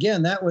do it. And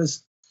again, that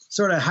was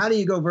sort of, how do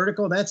you go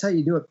vertical? That's how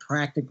you do it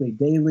practically,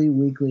 daily,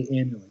 weekly,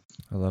 annually.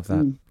 I love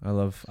that.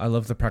 I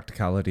love the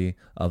practicality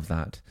of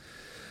that.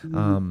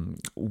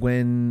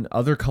 When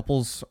other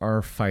couples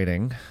are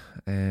fighting,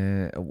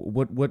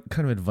 what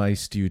kind of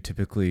advice do you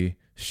typically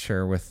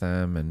share with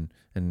them, and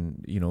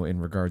in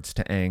regards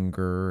to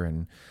anger,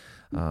 and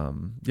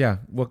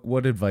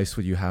what advice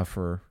would you have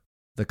for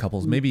the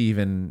couples? Maybe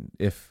even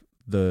if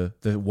the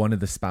one of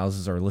the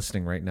spouses are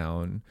listening right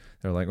now and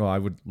they're like, oh, I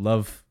would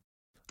love,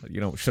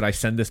 should I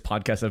send this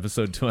podcast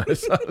episode to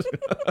us?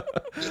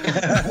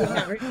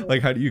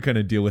 Like, how do you kind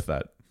of deal with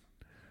that?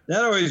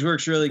 That always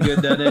works really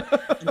good, doesn't it?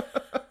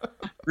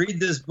 Read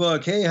this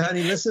book. Hey,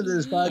 honey, listen to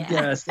this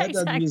podcast. That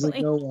doesn't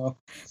usually go well.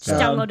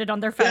 Just download it on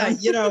their phone.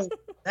 Yeah,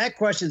 that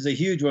question's a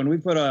huge one. We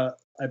put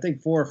I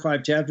think 4 or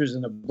 5 chapters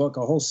in the book,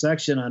 a whole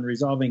section on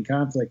resolving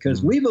conflict,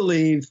 because we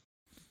believe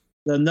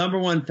the number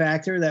one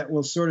factor that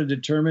will sort of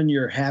determine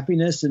your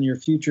happiness and your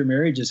future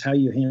marriage is how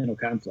you handle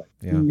conflict.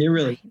 Yeah. It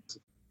really is.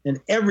 And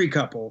every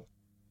couple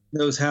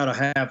knows how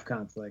to have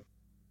conflict.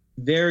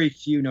 Very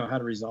few know how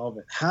to resolve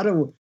it. How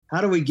do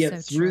we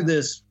get through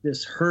this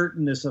hurt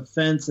and this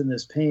offense and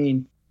this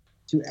pain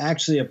to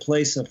actually a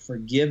place of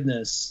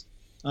forgiveness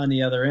on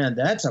the other end?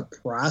 That's a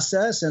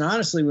process. And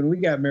honestly, when we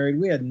got married,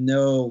 we had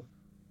no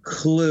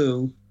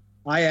clue.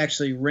 I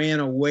actually ran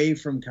away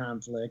from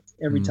conflict.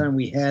 Every time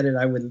we had it,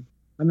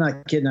 I'm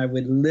not kidding, I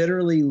would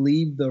literally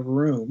leave the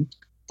room.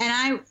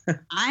 And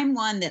I'm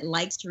one that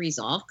likes to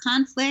resolve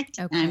conflict.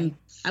 Okay.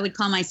 I would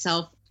call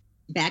myself,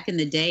 back in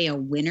the day, a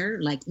winner.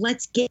 Like,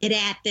 let's get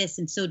at this.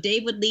 And so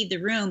Dave would leave the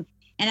room,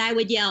 and I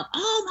would yell,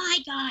 oh my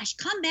gosh,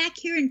 come back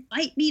here and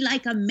fight me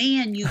like a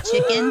man, you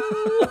chicken.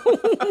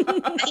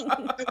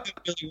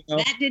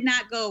 That did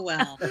not go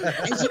well.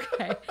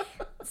 Okay.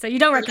 So you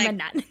don't recommend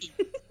that.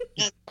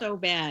 That's so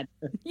bad.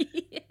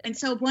 And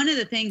so one of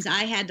the things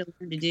I had to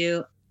learn to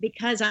do,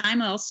 because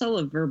I'm also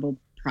a verbal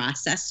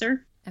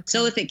processor. Okay.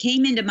 So if it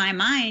came into my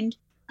mind,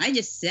 I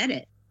just said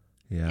it.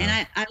 Yeah.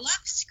 And I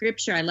love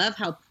scripture. I love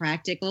how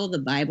practical the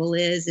Bible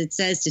is. It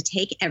says to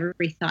take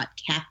every thought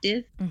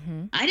captive.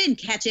 Mm-hmm. I didn't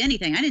catch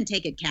anything. I didn't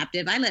take it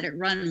captive. I let it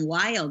run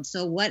wild.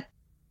 So what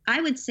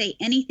I would say,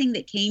 anything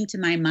that came to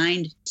my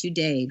mind to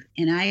Dave,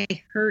 and I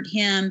heard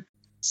him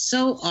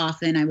so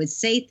often, I would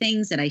say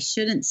things that I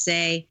shouldn't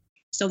say.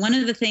 So one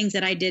of the things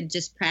that I did,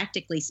 just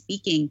practically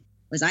speaking,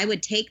 was I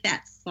would take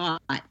that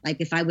thought, like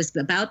if I was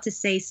about to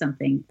say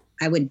something,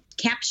 I would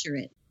capture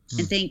it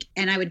and think,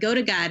 and I would go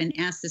to God and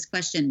ask this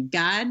question: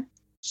 God,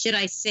 should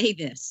I say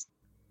this?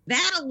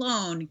 That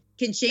alone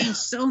can change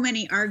so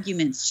many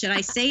arguments. Should I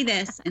say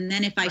this? And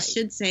then if I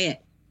should say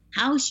it,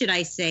 how should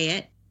I say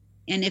it?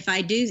 And if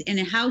I do, and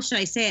how should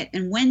I say it?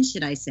 And when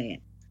should I say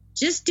it?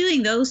 Just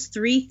doing those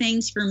 3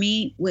 things for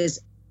me was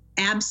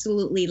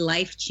absolutely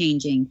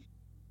life-changing,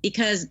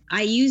 because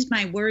I used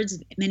my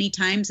words many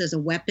times as a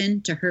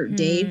weapon to hurt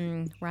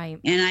Dave. Right.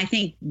 And I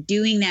think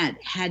doing that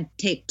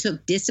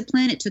took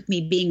discipline. It took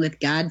me being with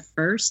God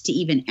first to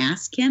even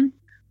ask him,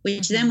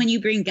 which then when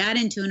you bring God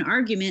into an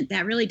argument,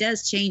 that really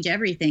does change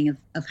everything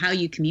of how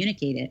you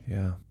communicate it.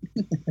 Yeah.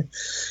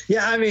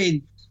 Yeah, I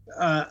mean,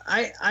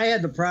 I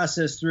had to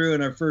process through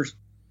in our first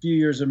few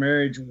years of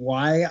marriage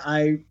why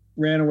I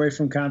ran away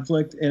from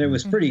conflict, and it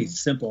was pretty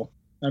simple.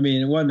 I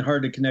mean, it wasn't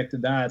hard to connect the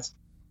dots.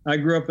 I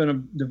grew up in a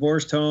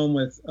divorced home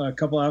with a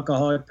couple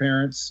alcoholic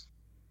parents,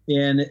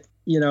 and,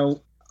 you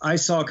know, I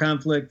saw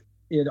conflict.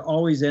 It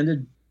always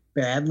ended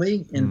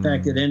badly. In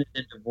fact, it ended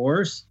in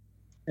divorce.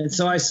 And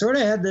so I sort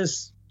of had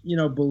this, you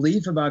know,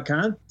 belief about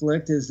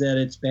conflict is that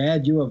it's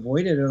bad. You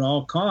avoid it at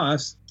all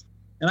costs.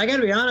 And I got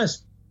to be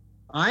honest,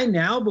 I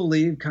now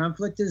believe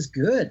conflict is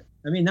good.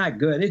 I mean, not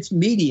good. It's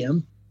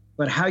medium,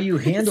 but how you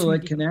handle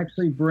it can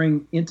actually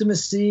bring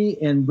intimacy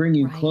and bring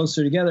you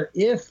closer together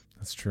if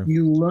That's true.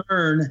 you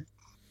learn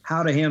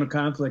how to handle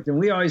conflict. And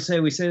we say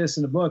this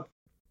in the book,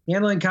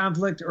 handling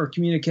conflict or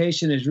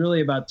communication is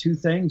really about two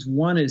things.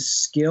 One is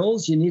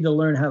skills. You need to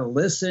learn how to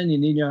listen. You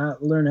need to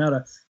learn how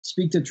to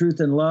speak the truth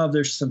in love.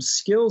 There's some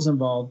skills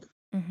involved.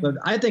 But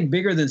I think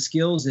bigger than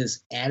skills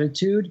is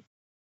attitude.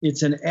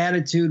 It's an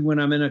attitude when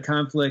I'm in a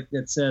conflict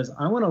that says,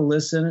 I want to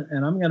listen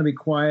and I'm going to be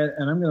quiet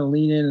and I'm going to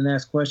lean in and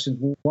ask questions.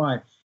 Why?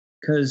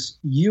 Because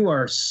you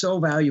are so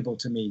valuable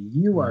to me.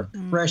 You are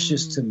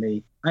precious to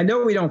me. I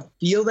know we don't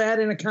feel that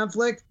in a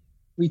conflict.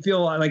 We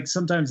feel like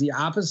sometimes the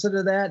opposite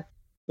of that.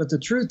 But the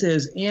truth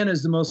is, Ann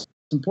is the most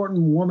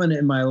important woman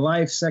in my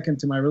life, second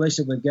to my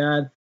relationship with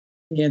God.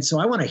 And so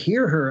I want to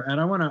hear her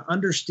and I want to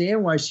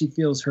understand why she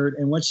feels hurt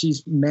and what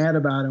she's mad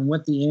about and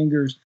what the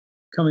anger's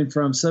coming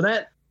from. So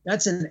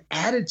that's an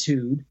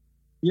attitude.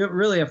 You're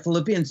really a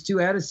Philippians 2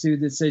 attitude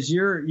that says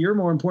you're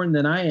more important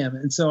than I am.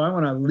 And so I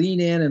want to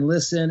lean in and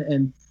listen,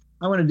 and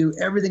I want to do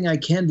everything I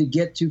can to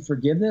get to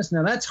forgiveness.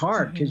 Now that's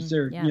hard because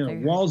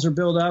walls are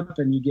built up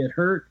and you get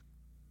hurt.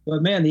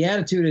 But man, the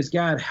attitude is,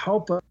 God,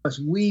 help us.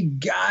 We've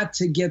got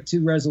to get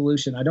to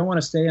resolution. I don't want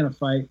to stay in a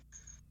fight.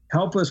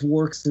 Help us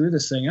work through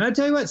this thing. And I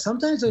tell you what,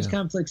 sometimes those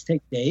conflicts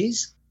take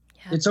days.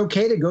 Yeah. It's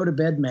okay to go to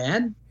bed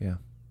mad. Yeah.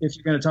 If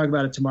you're going to talk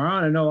about it tomorrow.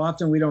 And I know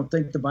often we don't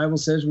think the Bible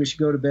says we should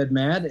go to bed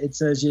mad. It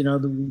says, do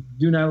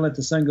not let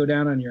the sun go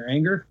down on your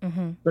anger.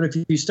 But if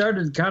you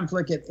started the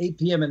conflict at 8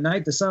 p.m. at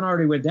night, the sun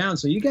already went down.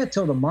 So you got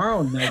till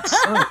tomorrow night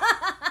sun.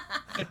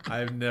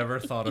 I've never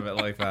thought of it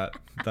like that.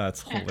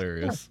 That's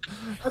hilarious.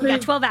 I mean,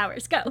 12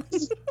 hours. Go.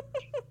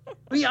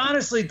 We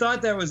honestly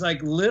thought that was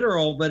like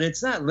literal, but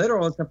it's not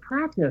literal. It's a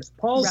practice.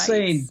 Paul's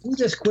saying, do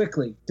this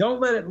quickly.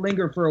 Don't let it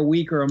linger for a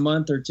week or a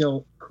month or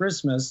till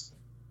Christmas.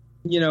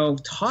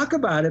 Talk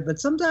about it. But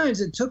sometimes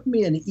it took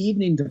me an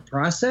evening to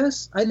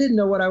process. I didn't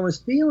know what I was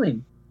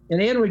feeling.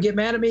 And Ann would get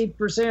mad at me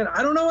for saying,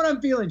 I don't know what I'm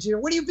feeling. She'd go,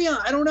 what are you feeling?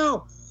 I don't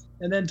know.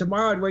 And then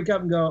tomorrow I'd wake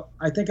up and go,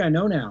 I think I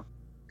know now,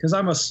 because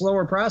I'm a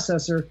slower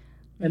processor.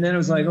 And then it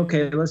was like,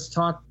 okay, let's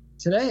talk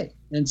today.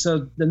 And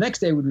so the next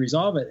day would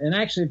resolve it. And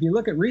actually, if you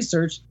look at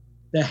research,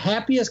 the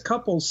happiest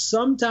couples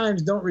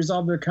sometimes don't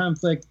resolve their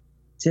conflict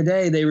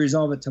today. They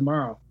resolve it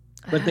tomorrow.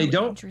 But they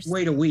don't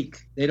wait a week.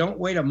 They don't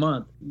wait a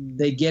month.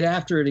 They get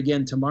after it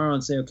again tomorrow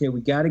and say, okay,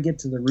 we got to get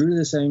to the root of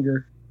this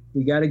anger.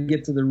 We got to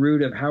get to the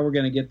root of how we're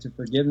going to get to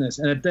forgiveness.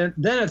 And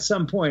then at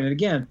some point, and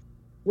again,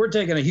 we're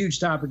taking a huge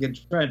topic and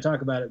trying to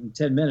talk about it in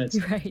 10 minutes.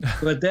 Right.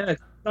 But then at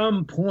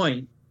some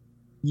point,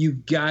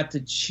 you've got to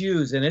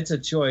choose, and it's a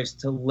choice,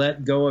 to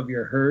let go of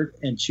your hurt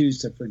and choose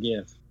to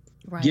forgive.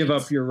 Right. Give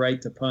up your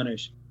right to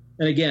punish.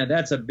 And again,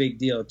 that's a big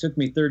deal. It took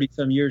me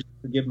 30-some years to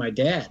forgive my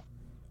dad.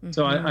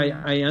 So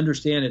I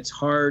understand it's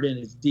hard and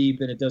it's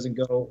deep and it doesn't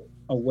go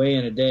away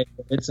in a day.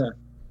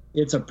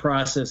 It's a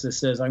process that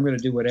says I'm going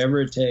to do whatever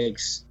it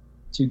takes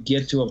to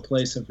get to a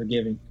place of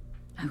forgiving.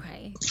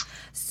 Okay.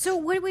 So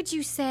what would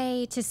you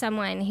say to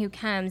someone who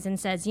comes and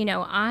says,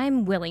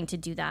 I'm willing to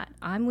do that.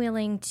 I'm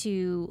willing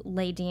to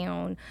lay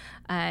down,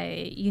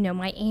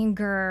 my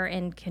anger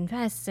and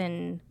confess,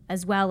 and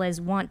as well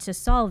as want to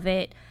solve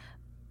it.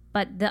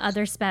 But the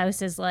other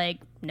spouse is like,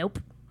 nope.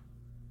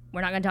 We're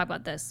not going to talk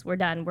about this. We're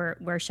done.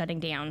 We're shutting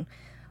down.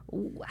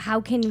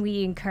 How can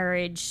we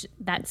encourage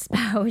that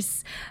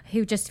spouse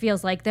who just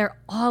feels like they're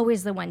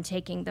always the one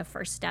taking the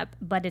first step,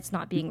 but it's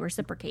not being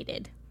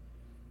reciprocated?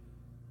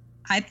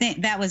 I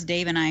think that was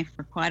Dave and I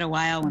for quite a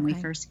while when we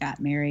first got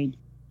married,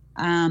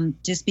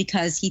 just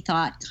because he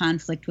thought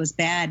conflict was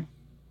bad.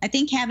 I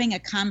think having a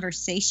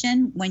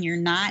conversation when you're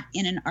not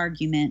in an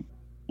argument,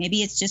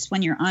 maybe it's just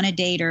when you're on a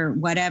date or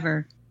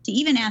whatever, to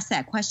even ask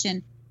that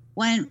question,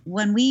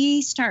 when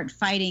we start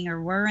fighting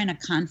or we're in a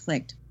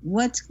conflict,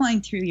 what's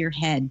going through your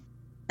head?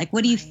 Like,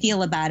 what do you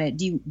feel about it?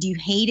 Do you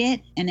hate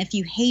it? And if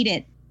you hate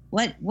it,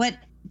 what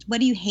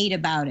do you hate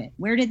about it?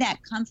 Where did that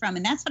come from?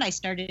 And that's what I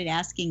started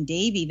asking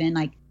Dave, even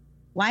like,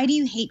 why do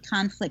you hate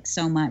conflict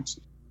so much?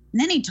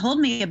 And then he told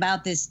me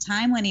about this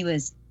time when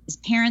his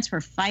parents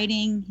were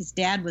fighting. His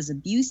dad was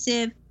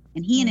abusive,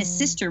 and he and his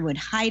sister would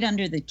hide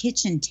under the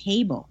kitchen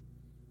table.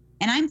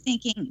 And I'm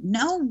thinking,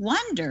 no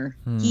wonder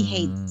he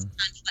hates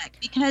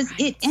conflict, because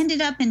it ended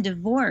up in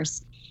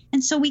divorce.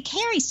 And so we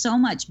carry so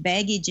much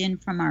baggage in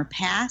from our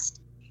past.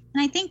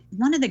 And I think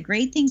one of the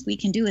great things we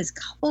can do as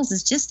couples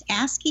is just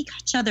ask each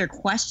other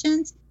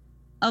questions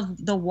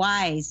of the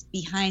whys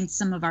behind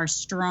some of our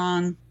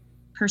strong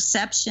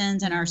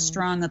perceptions and our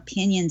strong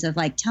opinions of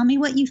like, tell me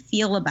what you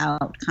feel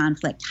about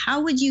conflict.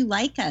 How would you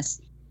like us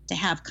to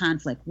have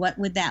conflict? What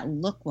would that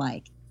look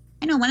like?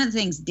 I know one of the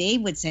things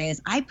Dave would say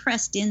is I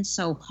pressed in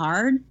so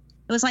hard,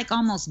 it was like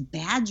almost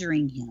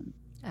badgering him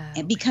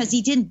because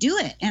he didn't do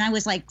it. And I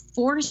was like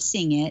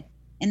forcing it,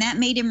 and that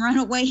made him run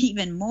away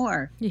even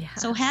more. Yeah.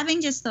 So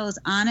having just those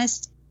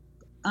honest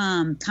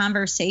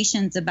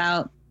conversations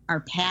about our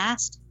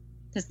past,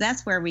 because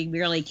that's where we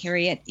really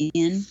carry it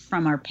in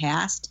from our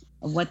past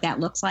of what that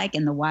looks like,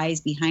 and the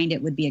whys behind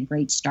it would be a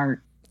great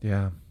start.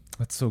 Yeah.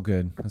 That's so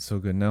good. That's so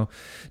good. Now,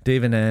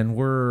 Dave and Ann,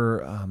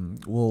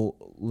 we'll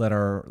let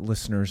our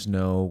listeners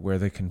know where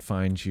they can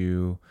find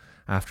you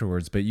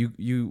afterwards. But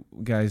you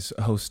guys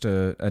host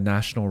a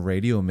national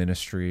radio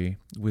ministry.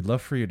 We'd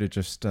love for you to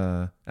just,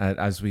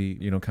 as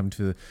we come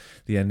to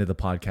the end of the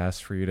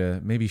podcast, for you to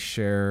maybe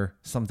share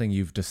something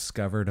you've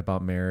discovered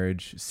about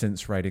marriage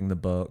since writing the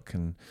book,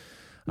 and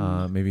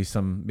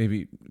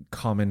maybe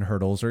common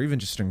hurdles or even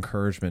just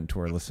encouragement to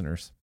our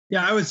listeners.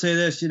 Yeah, I would say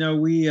this.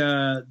 We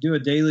do a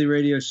daily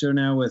radio show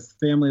now with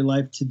Family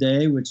Life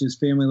Today, which is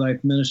Family Life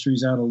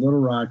Ministries out of Little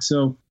Rock.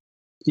 So,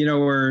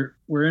 we're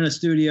in a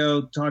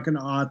studio talking to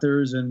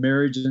authors and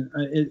marriage,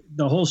 and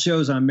the whole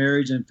show's on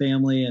marriage and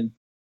family and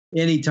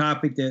any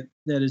topic that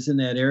is in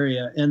that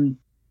area. And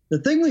the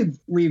thing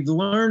we've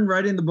learned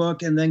writing the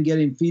book and then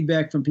getting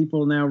feedback from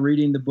people now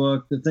reading the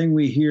book, the thing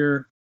we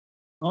hear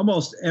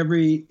almost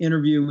every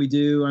interview we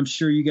do, I'm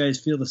sure you guys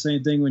feel the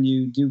same thing when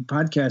you do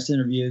podcast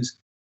interviews,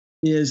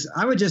 is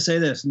I would just say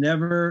this: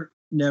 never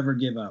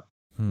give up.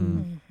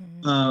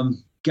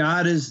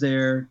 God is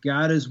there.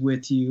 God is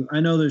with you.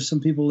 I know there's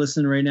some people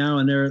listening right now,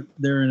 and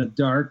they're in a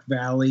dark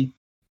valley.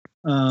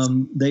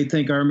 They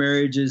think our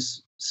marriage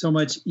is so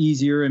much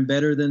easier and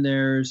better than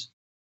theirs,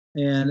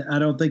 and I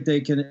don't think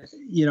they can,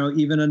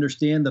 even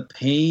understand the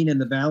pain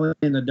and the valley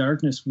and the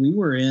darkness we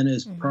were in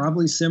is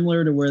probably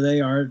similar to where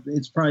they are.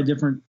 It's probably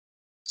different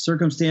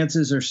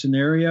circumstances or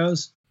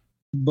scenarios.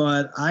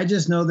 But I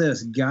just know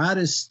this: God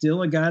is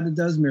still a God that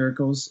does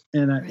miracles.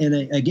 And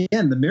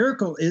again, the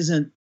miracle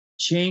isn't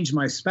change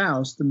my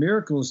spouse. The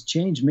miracle is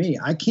change me.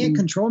 I can't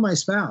control my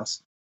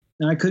spouse.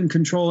 And I couldn't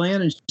control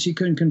Ann, and she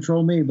couldn't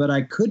control me. But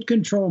I could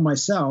control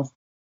myself,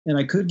 and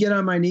I could get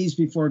on my knees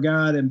before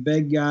God and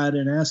beg God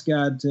and ask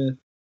God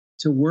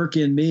to work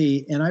in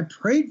me. And I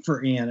prayed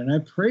for Ann, and I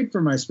prayed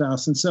for my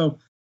spouse. And so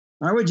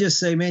I would just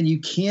say, man, you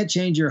can't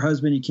change your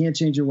husband. You can't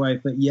change your wife.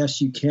 But yes,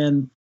 you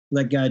can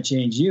let God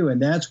change you.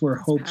 And that's where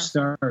hope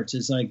starts.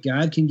 It's like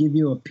God can give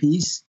you a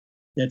peace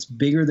that's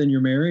bigger than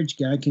your marriage.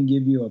 God can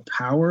give you a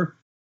power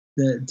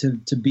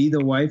to be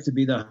the wife, to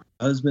be the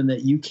husband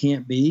that you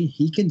can't be.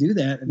 He can do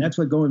that. And that's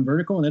what going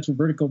vertical, and that's what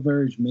vertical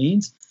marriage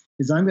means,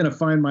 is I'm going to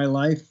find my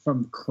life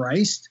from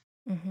Christ.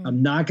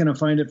 I'm not going to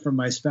find it from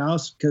my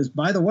spouse, because,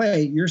 by the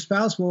way, your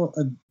spouse will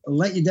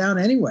let you down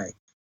anyway.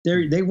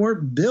 They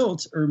weren't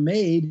built or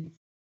made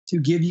to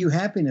give you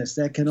happiness.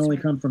 That can only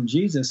come from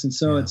Jesus. And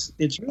so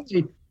it's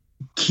really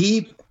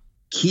keep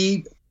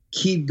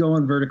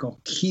going vertical.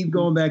 Keep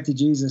going back to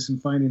Jesus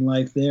and finding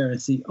life there.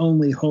 It's the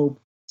only hope.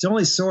 It's the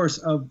only source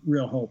of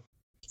real hope.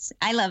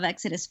 I love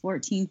Exodus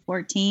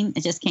 14:14.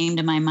 It just came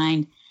to my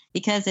mind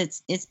because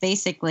it's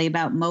basically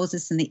about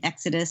Moses and the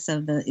exodus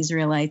of the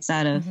Israelites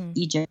out of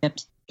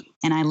Egypt.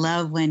 And I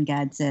love when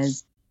God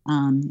says,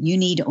 you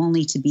need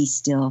only to be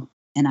still,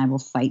 and I will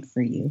fight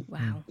for you.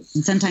 Wow.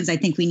 And sometimes I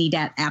think we need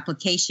that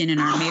application in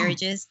our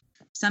marriages.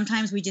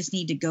 Sometimes we just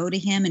need to go to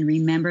him and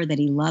remember that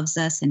he loves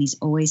us and he's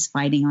always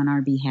fighting on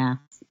our behalf.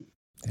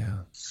 Yeah,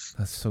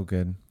 that's so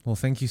good. Well,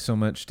 thank you so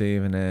much,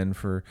 Dave and Ann,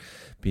 for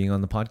being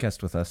on the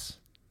podcast with us.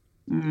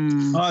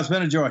 Oh, it's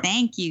been a joy.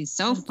 Thank you.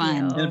 So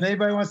fun. And if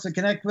anybody wants to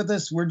connect with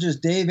us, we're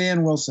just Dave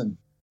Ann Wilson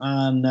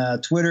on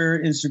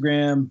Twitter,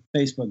 Instagram,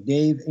 Facebook.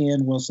 Dave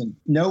Ann Wilson.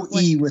 No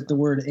E with the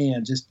word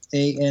Ann, just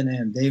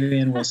ANN. Dave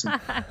Ann Wilson.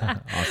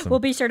 Awesome. We'll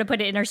be sure to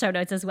put it in our show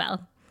notes as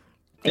well.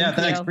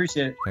 Thanks.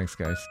 Appreciate it. Thanks,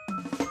 guys.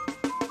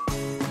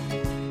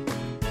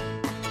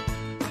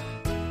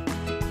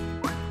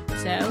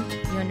 So,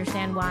 you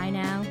understand why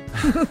now?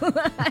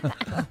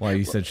 Why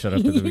you said shut up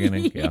at the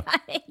beginning? Yeah,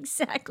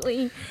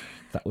 exactly.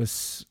 That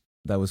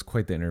was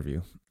quite the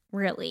interview.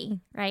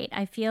 Really, right?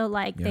 I feel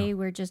like they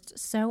were just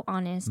so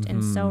honest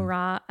and so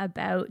raw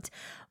about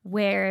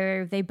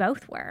where they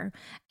both were,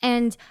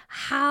 and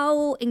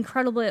how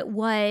incredible it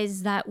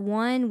was that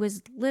one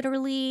was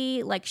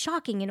literally like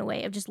shocking in a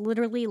way of just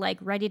literally like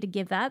ready to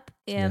give up,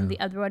 and the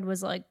other one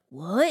was like,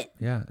 what?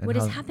 Yeah. What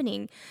is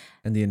happening?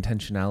 And the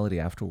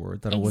intentionality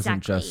afterward, that it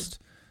wasn't just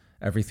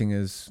everything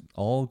is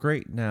all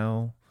great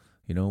now.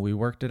 We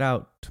worked it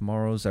out.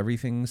 Tomorrow's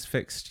everything's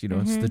fixed.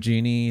 It's the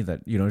genie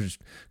that,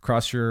 just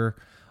cross your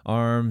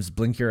arms,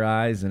 blink your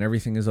eyes, and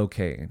everything is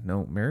okay.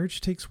 No, marriage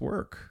takes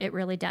work. It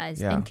really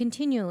does. And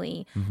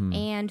continually,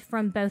 and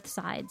from both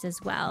sides as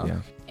well.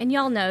 Yeah. And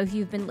y'all know, if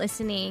you've been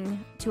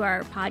listening to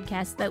our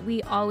podcast, that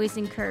we always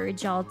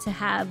encourage y'all to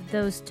have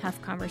those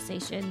tough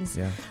conversations,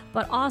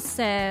 but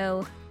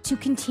also to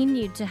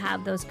continue to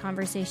have those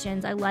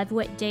conversations. I love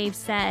what Dave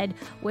said,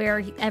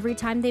 where every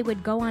time they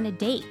would go on a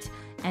date,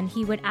 and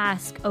he would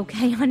ask,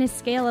 okay, on a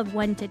scale of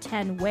 1 to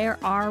 10, where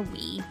are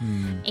we?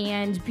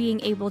 And being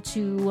able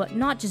to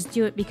not just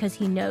do it because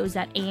he knows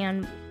that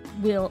Anne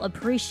will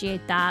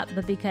appreciate that,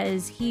 but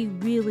because he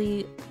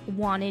really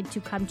wanted to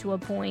come to a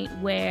point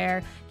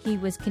where he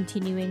was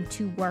continuing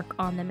to work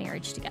on the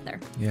marriage together.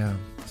 Yeah.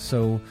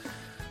 So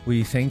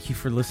we thank you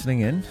for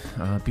listening in.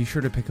 Be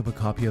sure to pick up a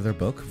copy of their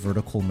book,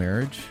 Vertical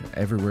Marriage,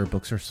 everywhere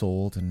books are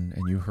sold, and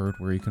you heard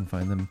where you can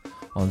find them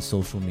on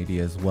social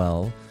media as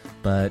well.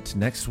 But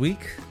next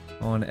week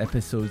on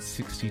episode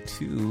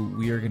 62,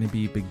 we are going to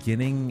be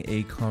beginning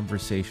a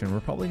conversation. We're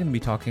probably going to be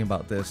talking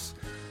about this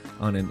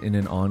in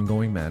an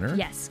ongoing manner.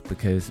 Yes.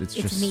 Because it's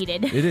just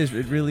needed.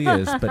 It really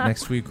is. But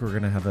next week we're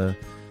going to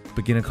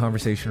begin a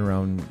conversation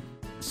around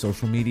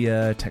social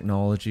media,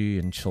 technology,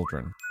 and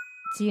children.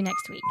 See you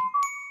next week.